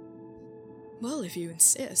 Well, if you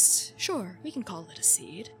insist, sure, we can call it a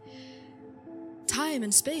seed. Time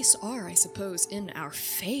and space are, I suppose, in our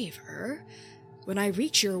favor. When I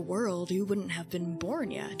reach your world, you wouldn't have been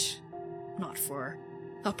born yet. Not for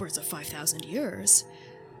upwards of 5,000 years.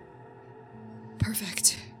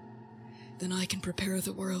 Perfect. Then I can prepare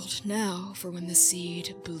the world now for when the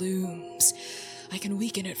seed blooms. I can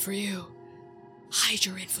weaken it for you. Hide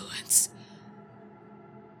your influence.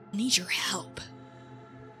 Need your help.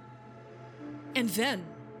 And then,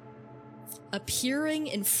 appearing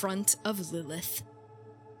in front of Lilith,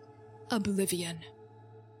 Oblivion.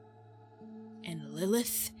 And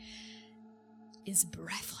Lilith is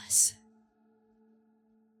breathless.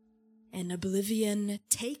 And Oblivion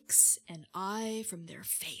takes an eye from their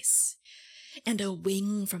face and a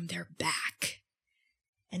wing from their back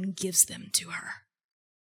and gives them to her.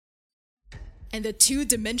 And the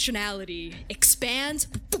two-dimensionality expands,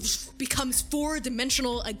 becomes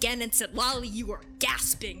four-dimensional again, and Sitlali, you are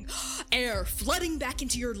gasping, air flooding back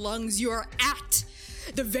into your lungs. You are at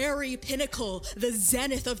the very pinnacle, the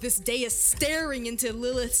zenith of this dais, staring into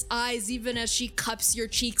Lilith's eyes, even as she cups your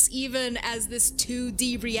cheeks, even as this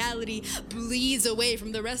 2D reality bleeds away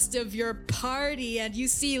from the rest of your party, and you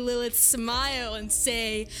see Lilith smile and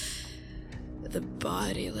say, "The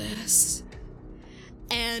bodiless."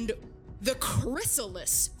 And the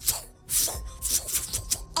chrysalis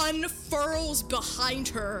unfurls behind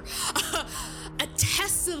her, a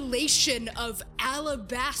tessellation of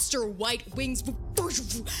alabaster white wings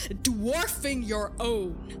dwarfing your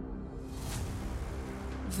own.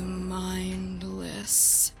 The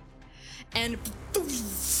mindless. And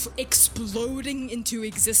exploding into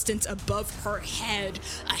existence above her head.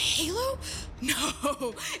 A halo?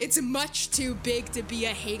 No, it's much too big to be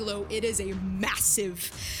a halo. It is a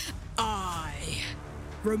massive eye,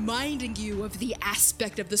 reminding you of the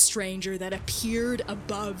aspect of the stranger that appeared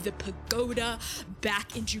above the pagoda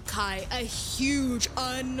back in Jukai. A huge,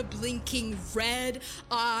 unblinking red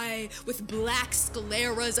eye with black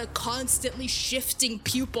scleras, a constantly shifting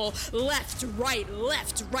pupil, left,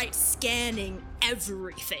 right, scanning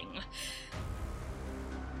everything.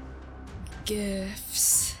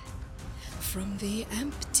 Gifts from the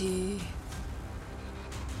empty,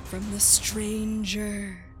 from the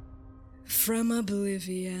stranger, from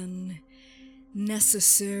Oblivion,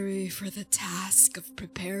 necessary for the task of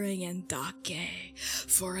preparing Endake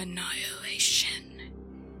for annihilation.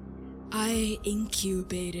 I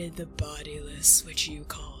incubated the bodiless, which you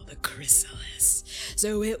call the chrysalis,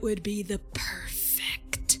 so it would be the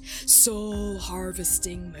perfect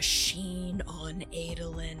soul-harvesting machine on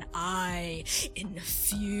Adolin. I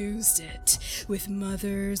infused it with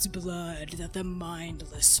mother's blood that the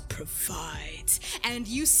mindless provides. And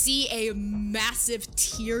you see a massive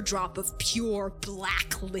teardrop of pure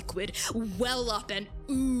black liquid well up and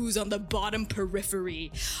ooze on the bottom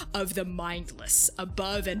periphery of the mindless,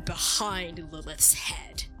 above and behind Lilith's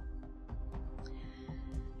head.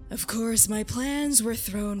 Of course, my plans were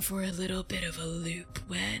thrown for a little bit of a loop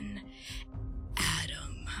when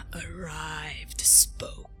Adam arrived,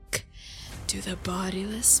 spoke to the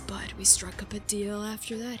bodiless, but we struck up a deal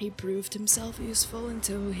after that. He proved himself useful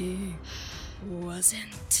until he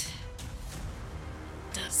wasn't.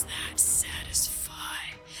 Does that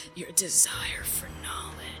satisfy your desire for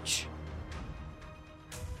knowledge?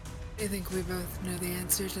 I think we both know the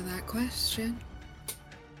answer to that question.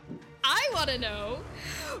 I want to know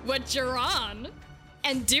what Jiran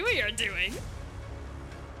and Dewey are doing.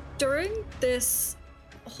 During this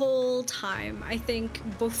whole time, I think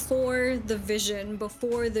before the vision,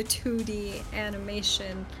 before the 2D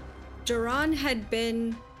animation, Jiran had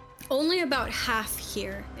been only about half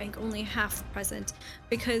here, like only half present,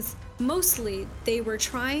 because mostly they were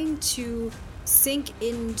trying to sink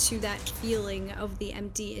into that feeling of the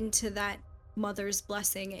empty, into that mother's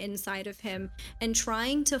blessing inside of him, and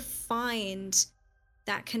trying to find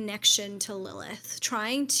that connection to Lilith,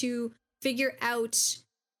 trying to figure out,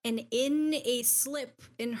 and in a slip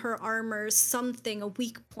in her armor, something, a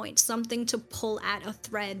weak point, something to pull at, a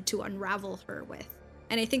thread to unravel her with.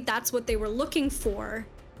 And I think that's what they were looking for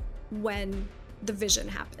when the vision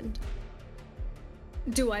happened.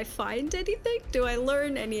 Do I find anything? Do I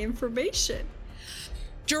learn any information?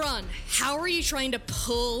 Jiran, how are you trying to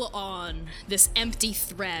pull on this empty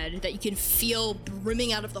thread that you can feel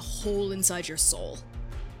brimming out of the hole inside your soul?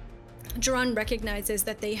 Jiran recognizes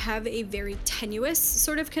that they have a very tenuous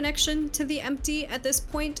sort of connection to the empty at this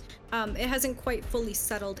point. It hasn't quite fully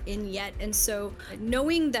settled in yet, and so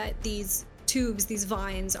knowing that these tubes, these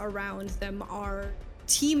vines around them are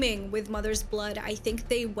teeming with mother's blood, I think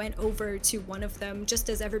they went over to one of them just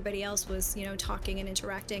as everybody else was, talking and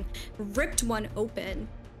interacting, ripped one open,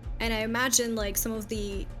 and I imagine like some of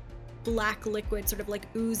the black liquid sort of like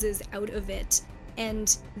oozes out of it,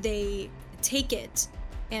 and they take it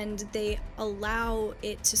and they allow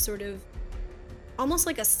it to sort of, almost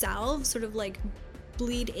like a salve, sort of like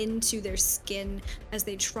bleed into their skin as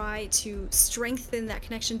they try to strengthen that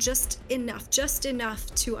connection just enough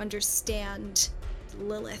to understand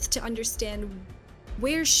Lilith, to understand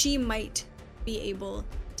where she might be able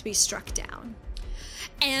to be struck down.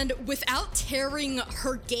 And without tearing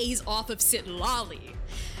her gaze off of Sitlali,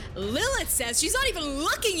 Lilith says she's not even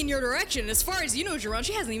looking in your direction. As far as you know, Jiran,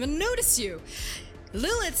 she hasn't even noticed you.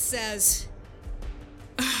 Lilith says,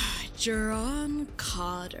 Jiran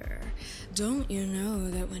Cotter, don't you know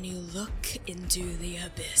that when you look into the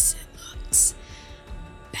abyss, it looks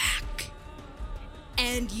back?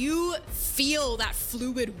 And you feel that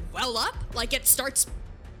fluid well up, like it starts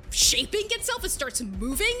shaping itself, it starts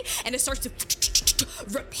moving, and it starts to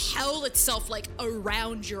repel itself like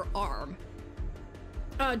around your arm.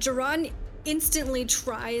 Jiran instantly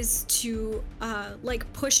tries to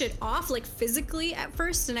push it off, like physically at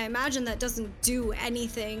first, and I imagine that doesn't do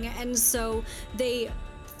anything, and so they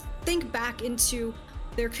think back into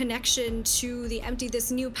their connection to the empty, this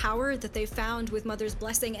new power that they found with Mother's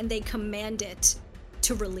blessing, and they command it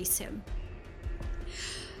to release him.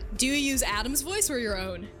 Do you use Adam's voice or your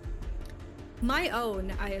own? My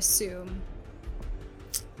own, I assume.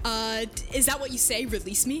 Is that what you say?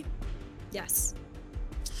 Release me? Yes.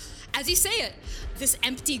 As you say it, this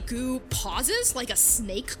empty goo pauses like a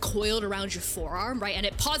snake coiled around your forearm, right? And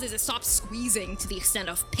it pauses, it stops squeezing to the extent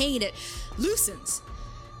of pain, it loosens.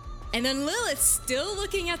 And then Lilith's still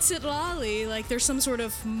looking at Sitlali like there's some sort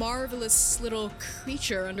of marvelous little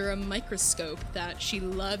creature under a microscope that she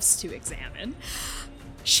loves to examine.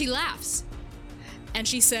 She laughs, and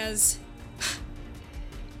she says,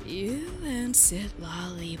 you and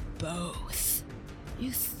Sitlali both,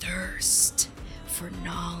 you thirst for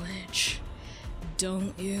knowledge,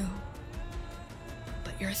 don't you?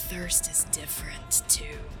 But your thirst is different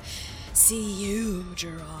too. See you,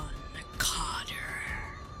 Jiran Cotter.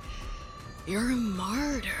 You're a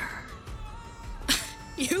martyr.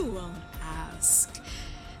 You won't ask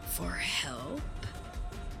for help.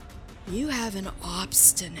 You have an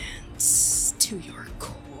obstinance to your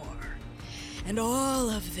core. And all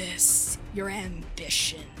of this, your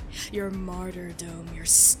ambition, your martyrdom, your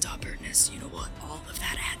stubbornness, you know what all of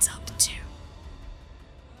that adds up to?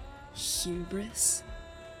 hubris.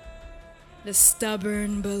 The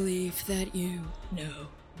stubborn belief that you know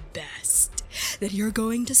best. That you're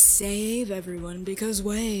going to save everyone because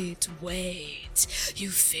wait, you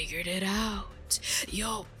figured it out.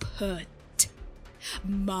 You'll put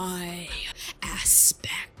my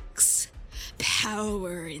aspects,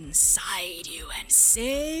 power inside you and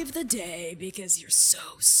save the day because you're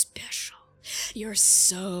so special. You're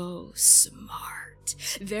so smart.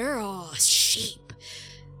 They're all sheep,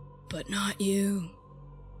 but not you.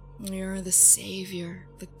 You're the savior,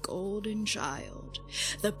 the golden child,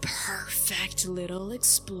 the perfect little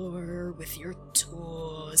explorer with your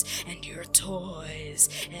tools and your toys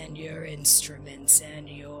and your instruments and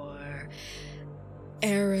your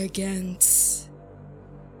arrogance.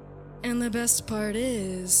 And the best part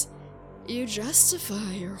is, you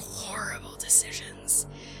justify your horrible decisions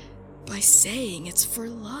by saying it's for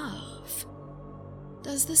love.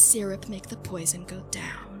 Does the syrup make the poison go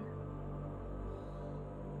down?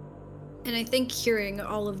 And I think hearing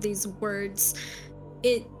all of these words,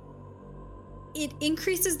 it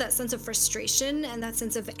increases that sense of frustration and that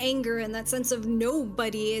sense of anger and that sense of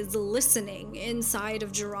nobody is listening inside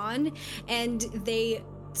of Jiran, and they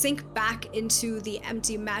sink back into the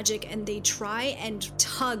empty magic and they try and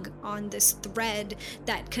tug on this thread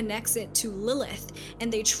that connects it to Lilith,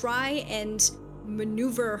 and they try and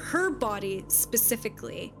maneuver her body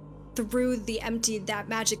specifically through the empty, that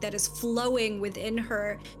magic that is flowing within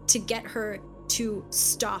her to get her to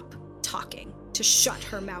stop talking, to shut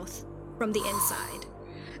her mouth from the inside.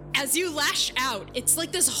 As you lash out, it's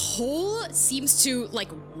like this hole seems to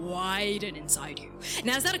like widen inside you. And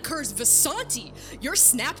as that occurs, Vasanti, you're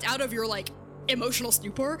snapped out of your like emotional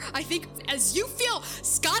stupor, I think, as you feel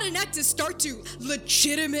Scott and Nectus start to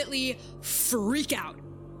legitimately freak out.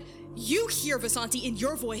 You hear Vasanti in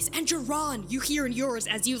your voice, and Jiran, you hear in yours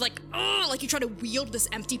as you like you try to wield this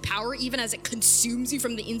empty power, even as it consumes you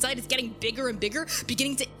from the inside. It's getting bigger and bigger,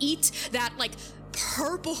 beginning to eat that like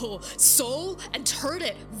purple soul and turn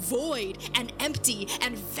it void and empty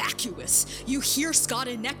and vacuous. You hear Scott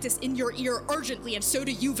and Nectus in your ear urgently, and so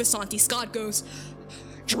do you, Vasanti. Scott goes,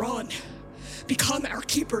 Jiran, become our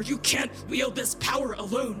keeper. You can't wield this power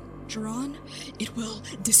alone. Jiran, it will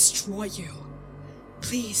destroy you.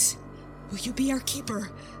 Please, will you be our keeper?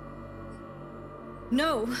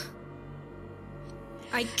 No.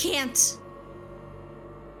 I can't.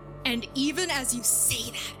 And even as you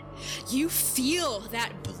say that, you feel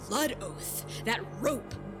that blood oath, that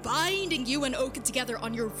rope binding you and Oka together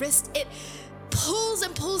on your wrist. It pulls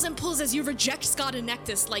and pulls and pulls as you reject Scott and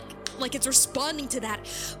Nectus, like it's responding to that,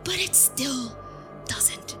 but it still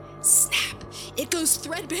doesn't snap. It goes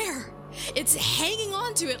threadbare. It's hanging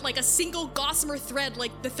on to it like a single gossamer thread,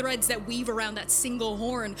 like the threads that weave around that single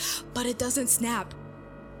horn, but it doesn't snap.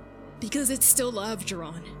 Because it's still love,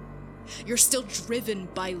 Jiran. You're still driven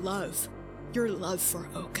by love. Your love for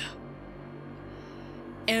Oka.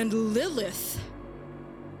 And Lilith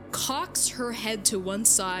cocks her head to one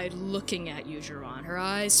side, looking at you, Jiran. Her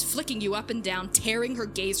eyes flicking you up and down, tearing her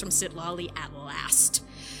gaze from Sitlali at last.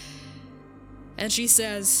 And she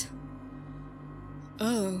says,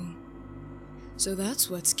 "Oh, so that's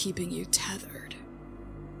what's keeping you tethered.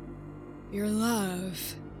 Your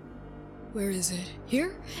love. Where is it?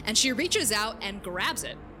 Here?" And she reaches out and grabs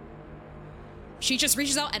it. She just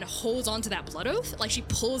reaches out and holds onto that blood oath, like she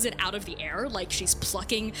pulls it out of the air, like she's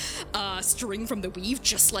plucking a string from the weave,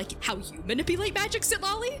 just like how you manipulate magic,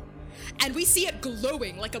 Sitlali. And we see it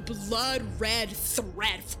glowing like a blood red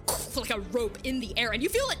thread, like a rope in the air, and you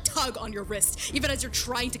feel it tug on your wrist, even as you're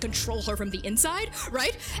trying to control her from the inside,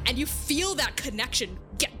 right? And you feel that connection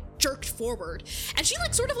get jerked forward. And she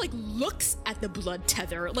like sort of like looks at the blood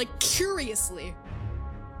tether, like curiously.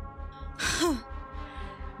 Huh.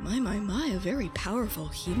 My, a very powerful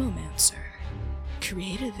hemomancer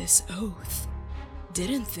created this oath,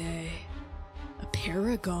 didn't they? A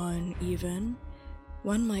paragon, even.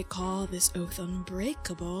 One might call this oath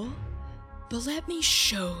unbreakable, but let me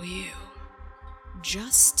show you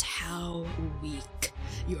just how weak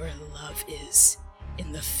your love is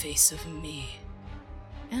in the face of me.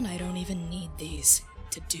 And I don't even need these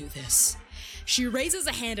to do this. She raises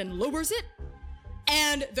a hand and lowers it,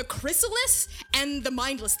 and the chrysalis and the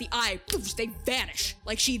mindless, the eye, poof, they vanish,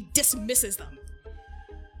 like she dismisses them.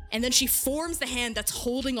 And then she forms the hand that's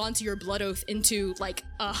holding onto your blood oath into like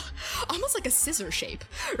almost like a scissor shape,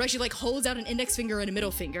 right? She like holds out an index finger and a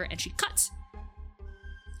middle finger and she cuts.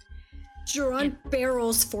 Jiran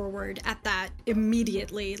barrels forward at that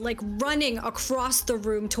immediately, like running across the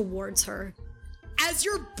room towards her. As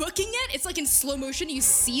you're booking it, it's like in slow motion, you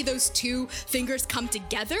see those two fingers come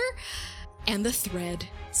together and the thread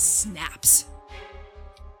snaps.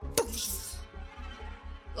 Poof.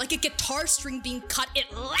 like a guitar string being cut,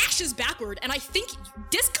 it lashes backward, and I think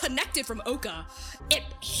disconnected from Oka, it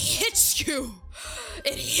hits you.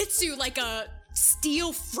 It hits you like a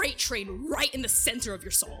steel freight train right in the center of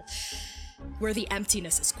your soul, where the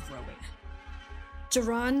emptiness is growing.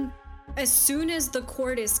 Duran, as soon as the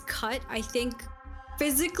cord is cut, I think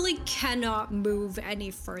physically cannot move any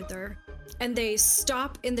further. And they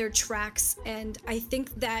stop in their tracks, and I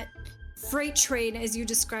think that freight train, as you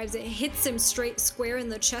described it, hits him straight square in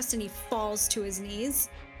the chest and he falls to his knees.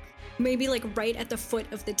 Maybe like right at the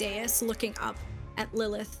foot of the dais, looking up at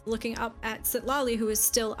Lilith, looking up at Sitlali, who is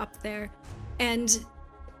still up there. And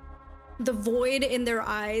the void in their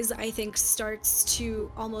eyes, I think, starts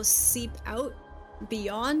to almost seep out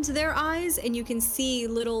beyond their eyes, and you can see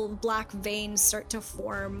little black veins start to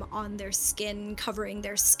form on their skin, covering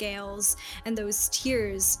their scales, and those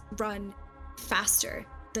tears run faster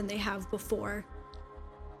than they have before.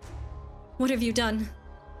 What have you done?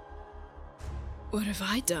 What have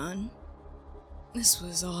I done? This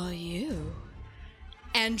was all you.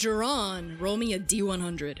 And Duran, roll me a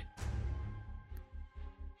D100.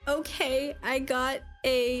 Okay, I got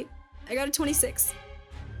a 26.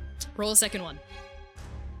 Roll a second one.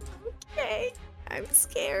 Okay, I'm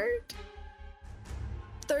scared.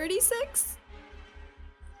 36?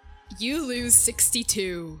 You lose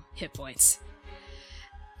 62 hit points.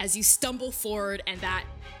 As you stumble forward and that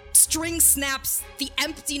string snaps, the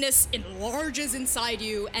emptiness enlarges inside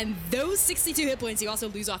you, and those 62 hit points you also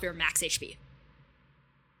lose off your max HP.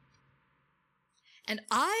 And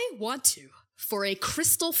I want to, for a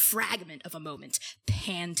crystal fragment of a moment,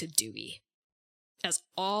 pan to Dewey, as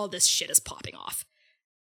all this shit is popping off.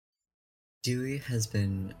 Dewey has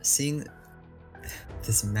been seeing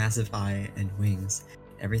this massive eye and wings,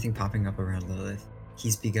 everything popping up around Lilith.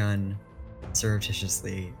 He's begun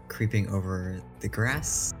surreptitiously creeping over the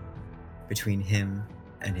grass between him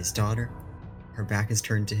and his daughter. Her back is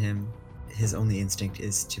turned to him. His only instinct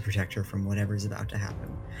is to protect her from whatever's about to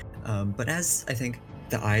happen. But as I think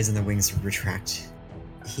the eyes and the wings retract,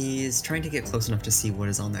 he is trying to get close enough to see what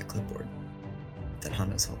is on that clipboard that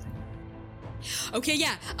Hana's holding. Okay,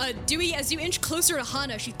 yeah. Dewey, as you inch closer to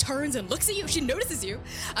Hana, she turns and looks at you. She notices you.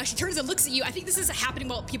 She turns and looks at you. I think this is happening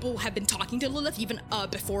while people have been talking to Lilith, even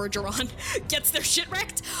before Duran gets their shit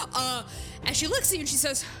wrecked. As she looks at you and she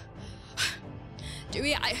says,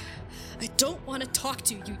 Dewey, I don't want to talk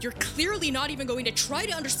to you. You're clearly not even going to try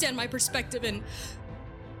to understand my perspective, and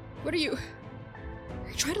what are you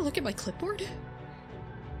trying to look at my clipboard?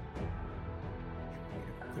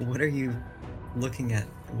 What are you looking at?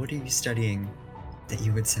 What are you studying that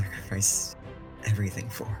you would sacrifice everything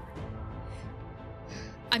for?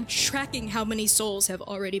 I'm tracking how many souls have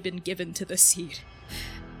already been given to the seed.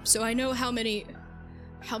 So I know how many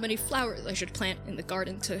flowers I should plant in the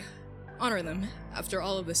garden to honor them after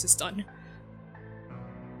all of this is done.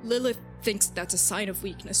 Lilith thinks that's a sign of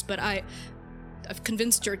weakness, but I've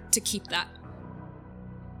convinced her to keep that.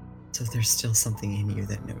 So there's still something in you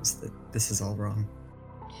that knows that this is all wrong.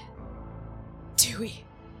 Dewey.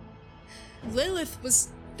 Lilith was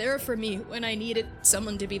there for me when I needed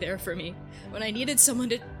someone to be there for me. When I needed someone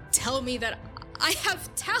to tell me that I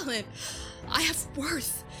have talent. I have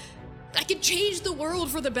worth. I can change the world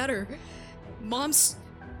for the better. Mom's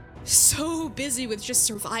so busy with just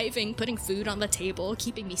surviving, putting food on the table,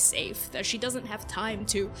 keeping me safe, that she doesn't have time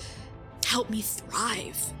to help me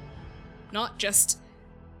thrive. Not just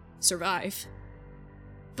survive.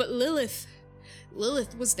 But Lilith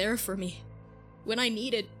was there for me when I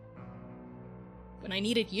needed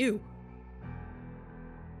you.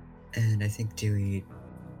 And I think Dewey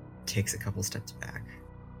takes a couple steps back.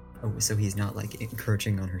 Oh, so he's not like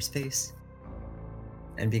encroaching on her space.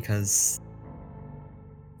 And because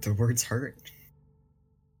the words hurt.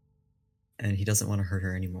 And he doesn't want to hurt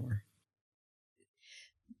her anymore.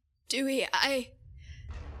 Dewey,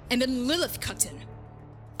 and then Lilith cuts in.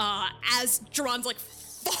 As Duran's like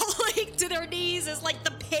falling to their knees, as like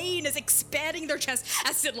the pain is expanding their chest,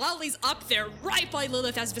 as Sitlali's up there right by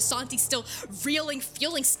Lilith, as Vasanti's still reeling,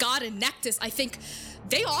 feeling Scott and Nectis. I think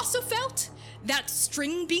they also felt that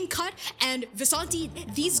string being cut, and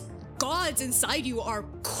Vasanti, these gods inside you are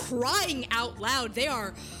crying out loud. They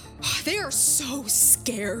are so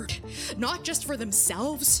scared, not just for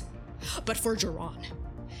themselves, but for Duran.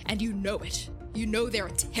 And you know it. You know they're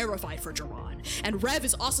terrified for Duran. And Rev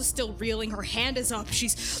is also still reeling. Her hand is up.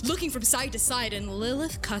 She's looking from side to side, and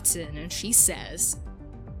Lilith cuts in and she says,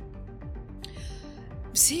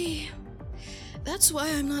 "See, that's why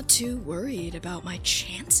I'm not too worried about my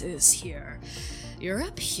chances here. You're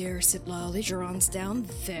up here, Sitlali, Duran's down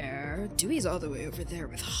there, Dewey's all the way over there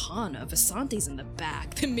with Hana, Vasanti's in the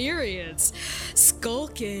back, the myriads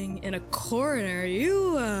skulking in a corner.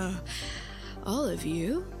 You, all of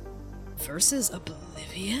you, versus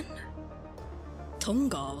Oblivion?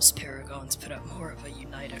 Tungal's Paragons put up more of a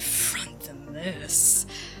united front than this.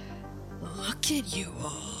 Look at you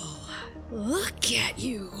all. Look at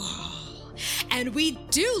you all. And we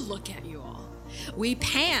do look at you all. We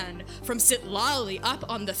pan from Sitlali up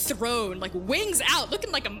on the throne, like wings out,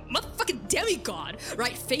 looking like a motherfucking demigod,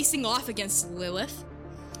 right? Facing off against Lilith.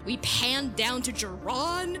 We pan down to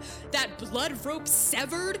Jiran, that blood rope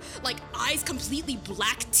severed, like eyes completely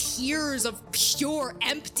black, tears of pure,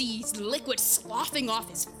 empty liquid sloughing off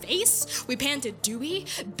his face. We pan to Dewey,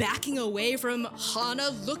 backing away from Hana,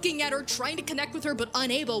 looking at her, trying to connect with her, but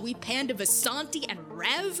unable. We pan to Vasanti and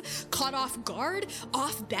Rev, caught off guard,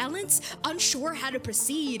 off balance, unsure how to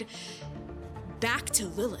proceed. Back to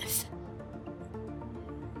Lilith.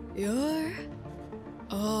 You're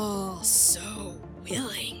all so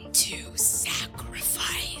willing to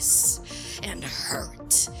sacrifice and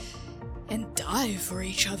hurt and die for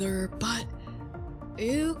each other, but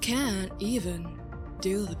you can't even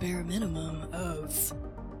do the bare minimum of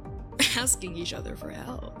asking each other for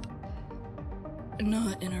help.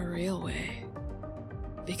 Not in a real way.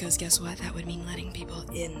 Because guess what? That would mean letting people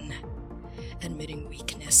in, admitting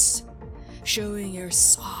weakness, showing your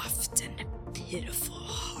soft and pitiful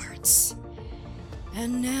hearts.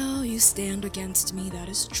 And now you stand against me, that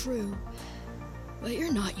is true. But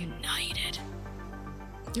you're not united.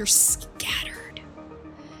 You're scattered.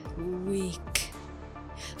 Weak.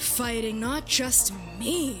 Fighting not just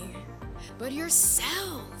me, but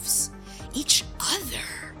yourselves. Each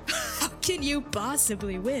other. How can you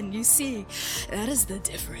possibly win? You see, that is the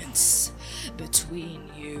difference between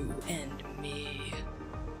you and me.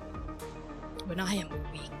 When I am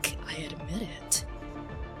weak, I admit it.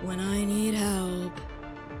 When I need help,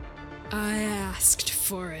 I asked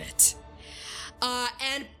for it.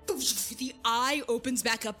 And the eye opens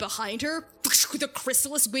back up behind her. The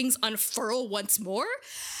chrysalis wings unfurl once more.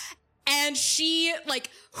 And she,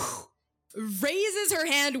 raises her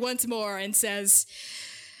hand once more and says,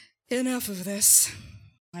 enough of this.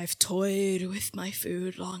 I've toyed with my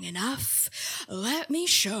food long enough. Let me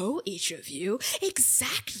show each of you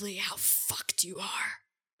exactly how fucked you are.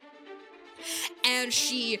 And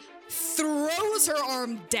she throws her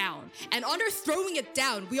arm down. And on her throwing it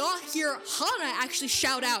down, we all hear Hana actually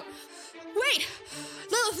shout out, wait,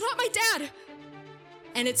 Lilith, not my dad.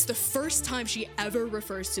 And it's the first time she ever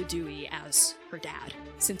refers to Dewey as her dad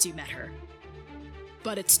since you met her.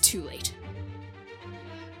 But it's too late.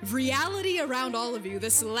 Reality around all of you,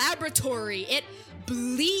 this laboratory, it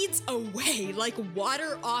bleeds away like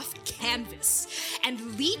water off canvas,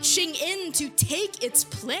 and leaching in to take its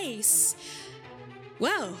place,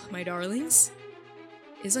 well, my darlings,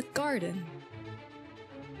 is a garden.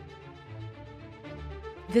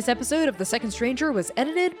 This episode of The Second Stranger was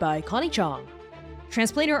edited by Connie Chong.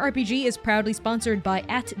 Transplanar RPG is proudly sponsored by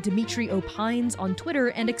 @DimitriOpines on Twitter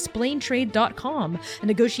and ExplainTrade.com, a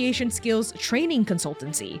negotiation skills training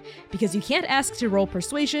consultancy, because you can't ask to roll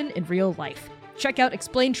persuasion in real life. Check out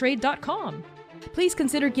ExplainTrade.com. Please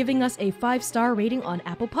consider giving us a 5-star rating on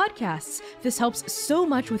Apple Podcasts. This helps so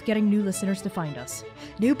much with getting new listeners to find us.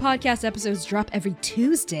 New podcast episodes drop every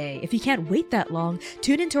Tuesday. If you can't wait that long,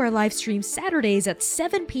 tune into our live stream Saturdays at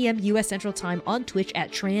 7 p.m. US Central Time on Twitch at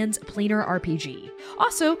Transplanar RPG.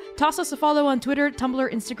 Also, toss us a follow on Twitter,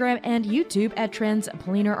 Tumblr, Instagram, and YouTube at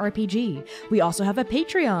Transplanar RPG. We also have a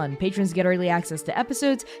Patreon. Patrons get early access to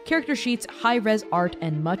episodes, character sheets, high-res art,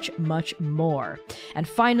 and much, much more. And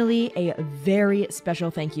finally, a very special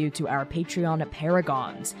thank you to our Patreon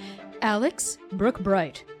Paragons: Alex, Brooke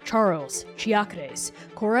Bright, Charles, Chiacres,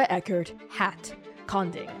 Cora Eckert, Hat,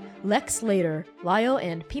 Conding, Lex Slater, Lyle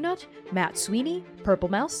and Peanut, Matt Sweeney, Purple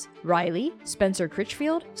Mouse, Riley, Spencer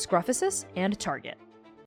Critchfield, Scruffusus, and Target.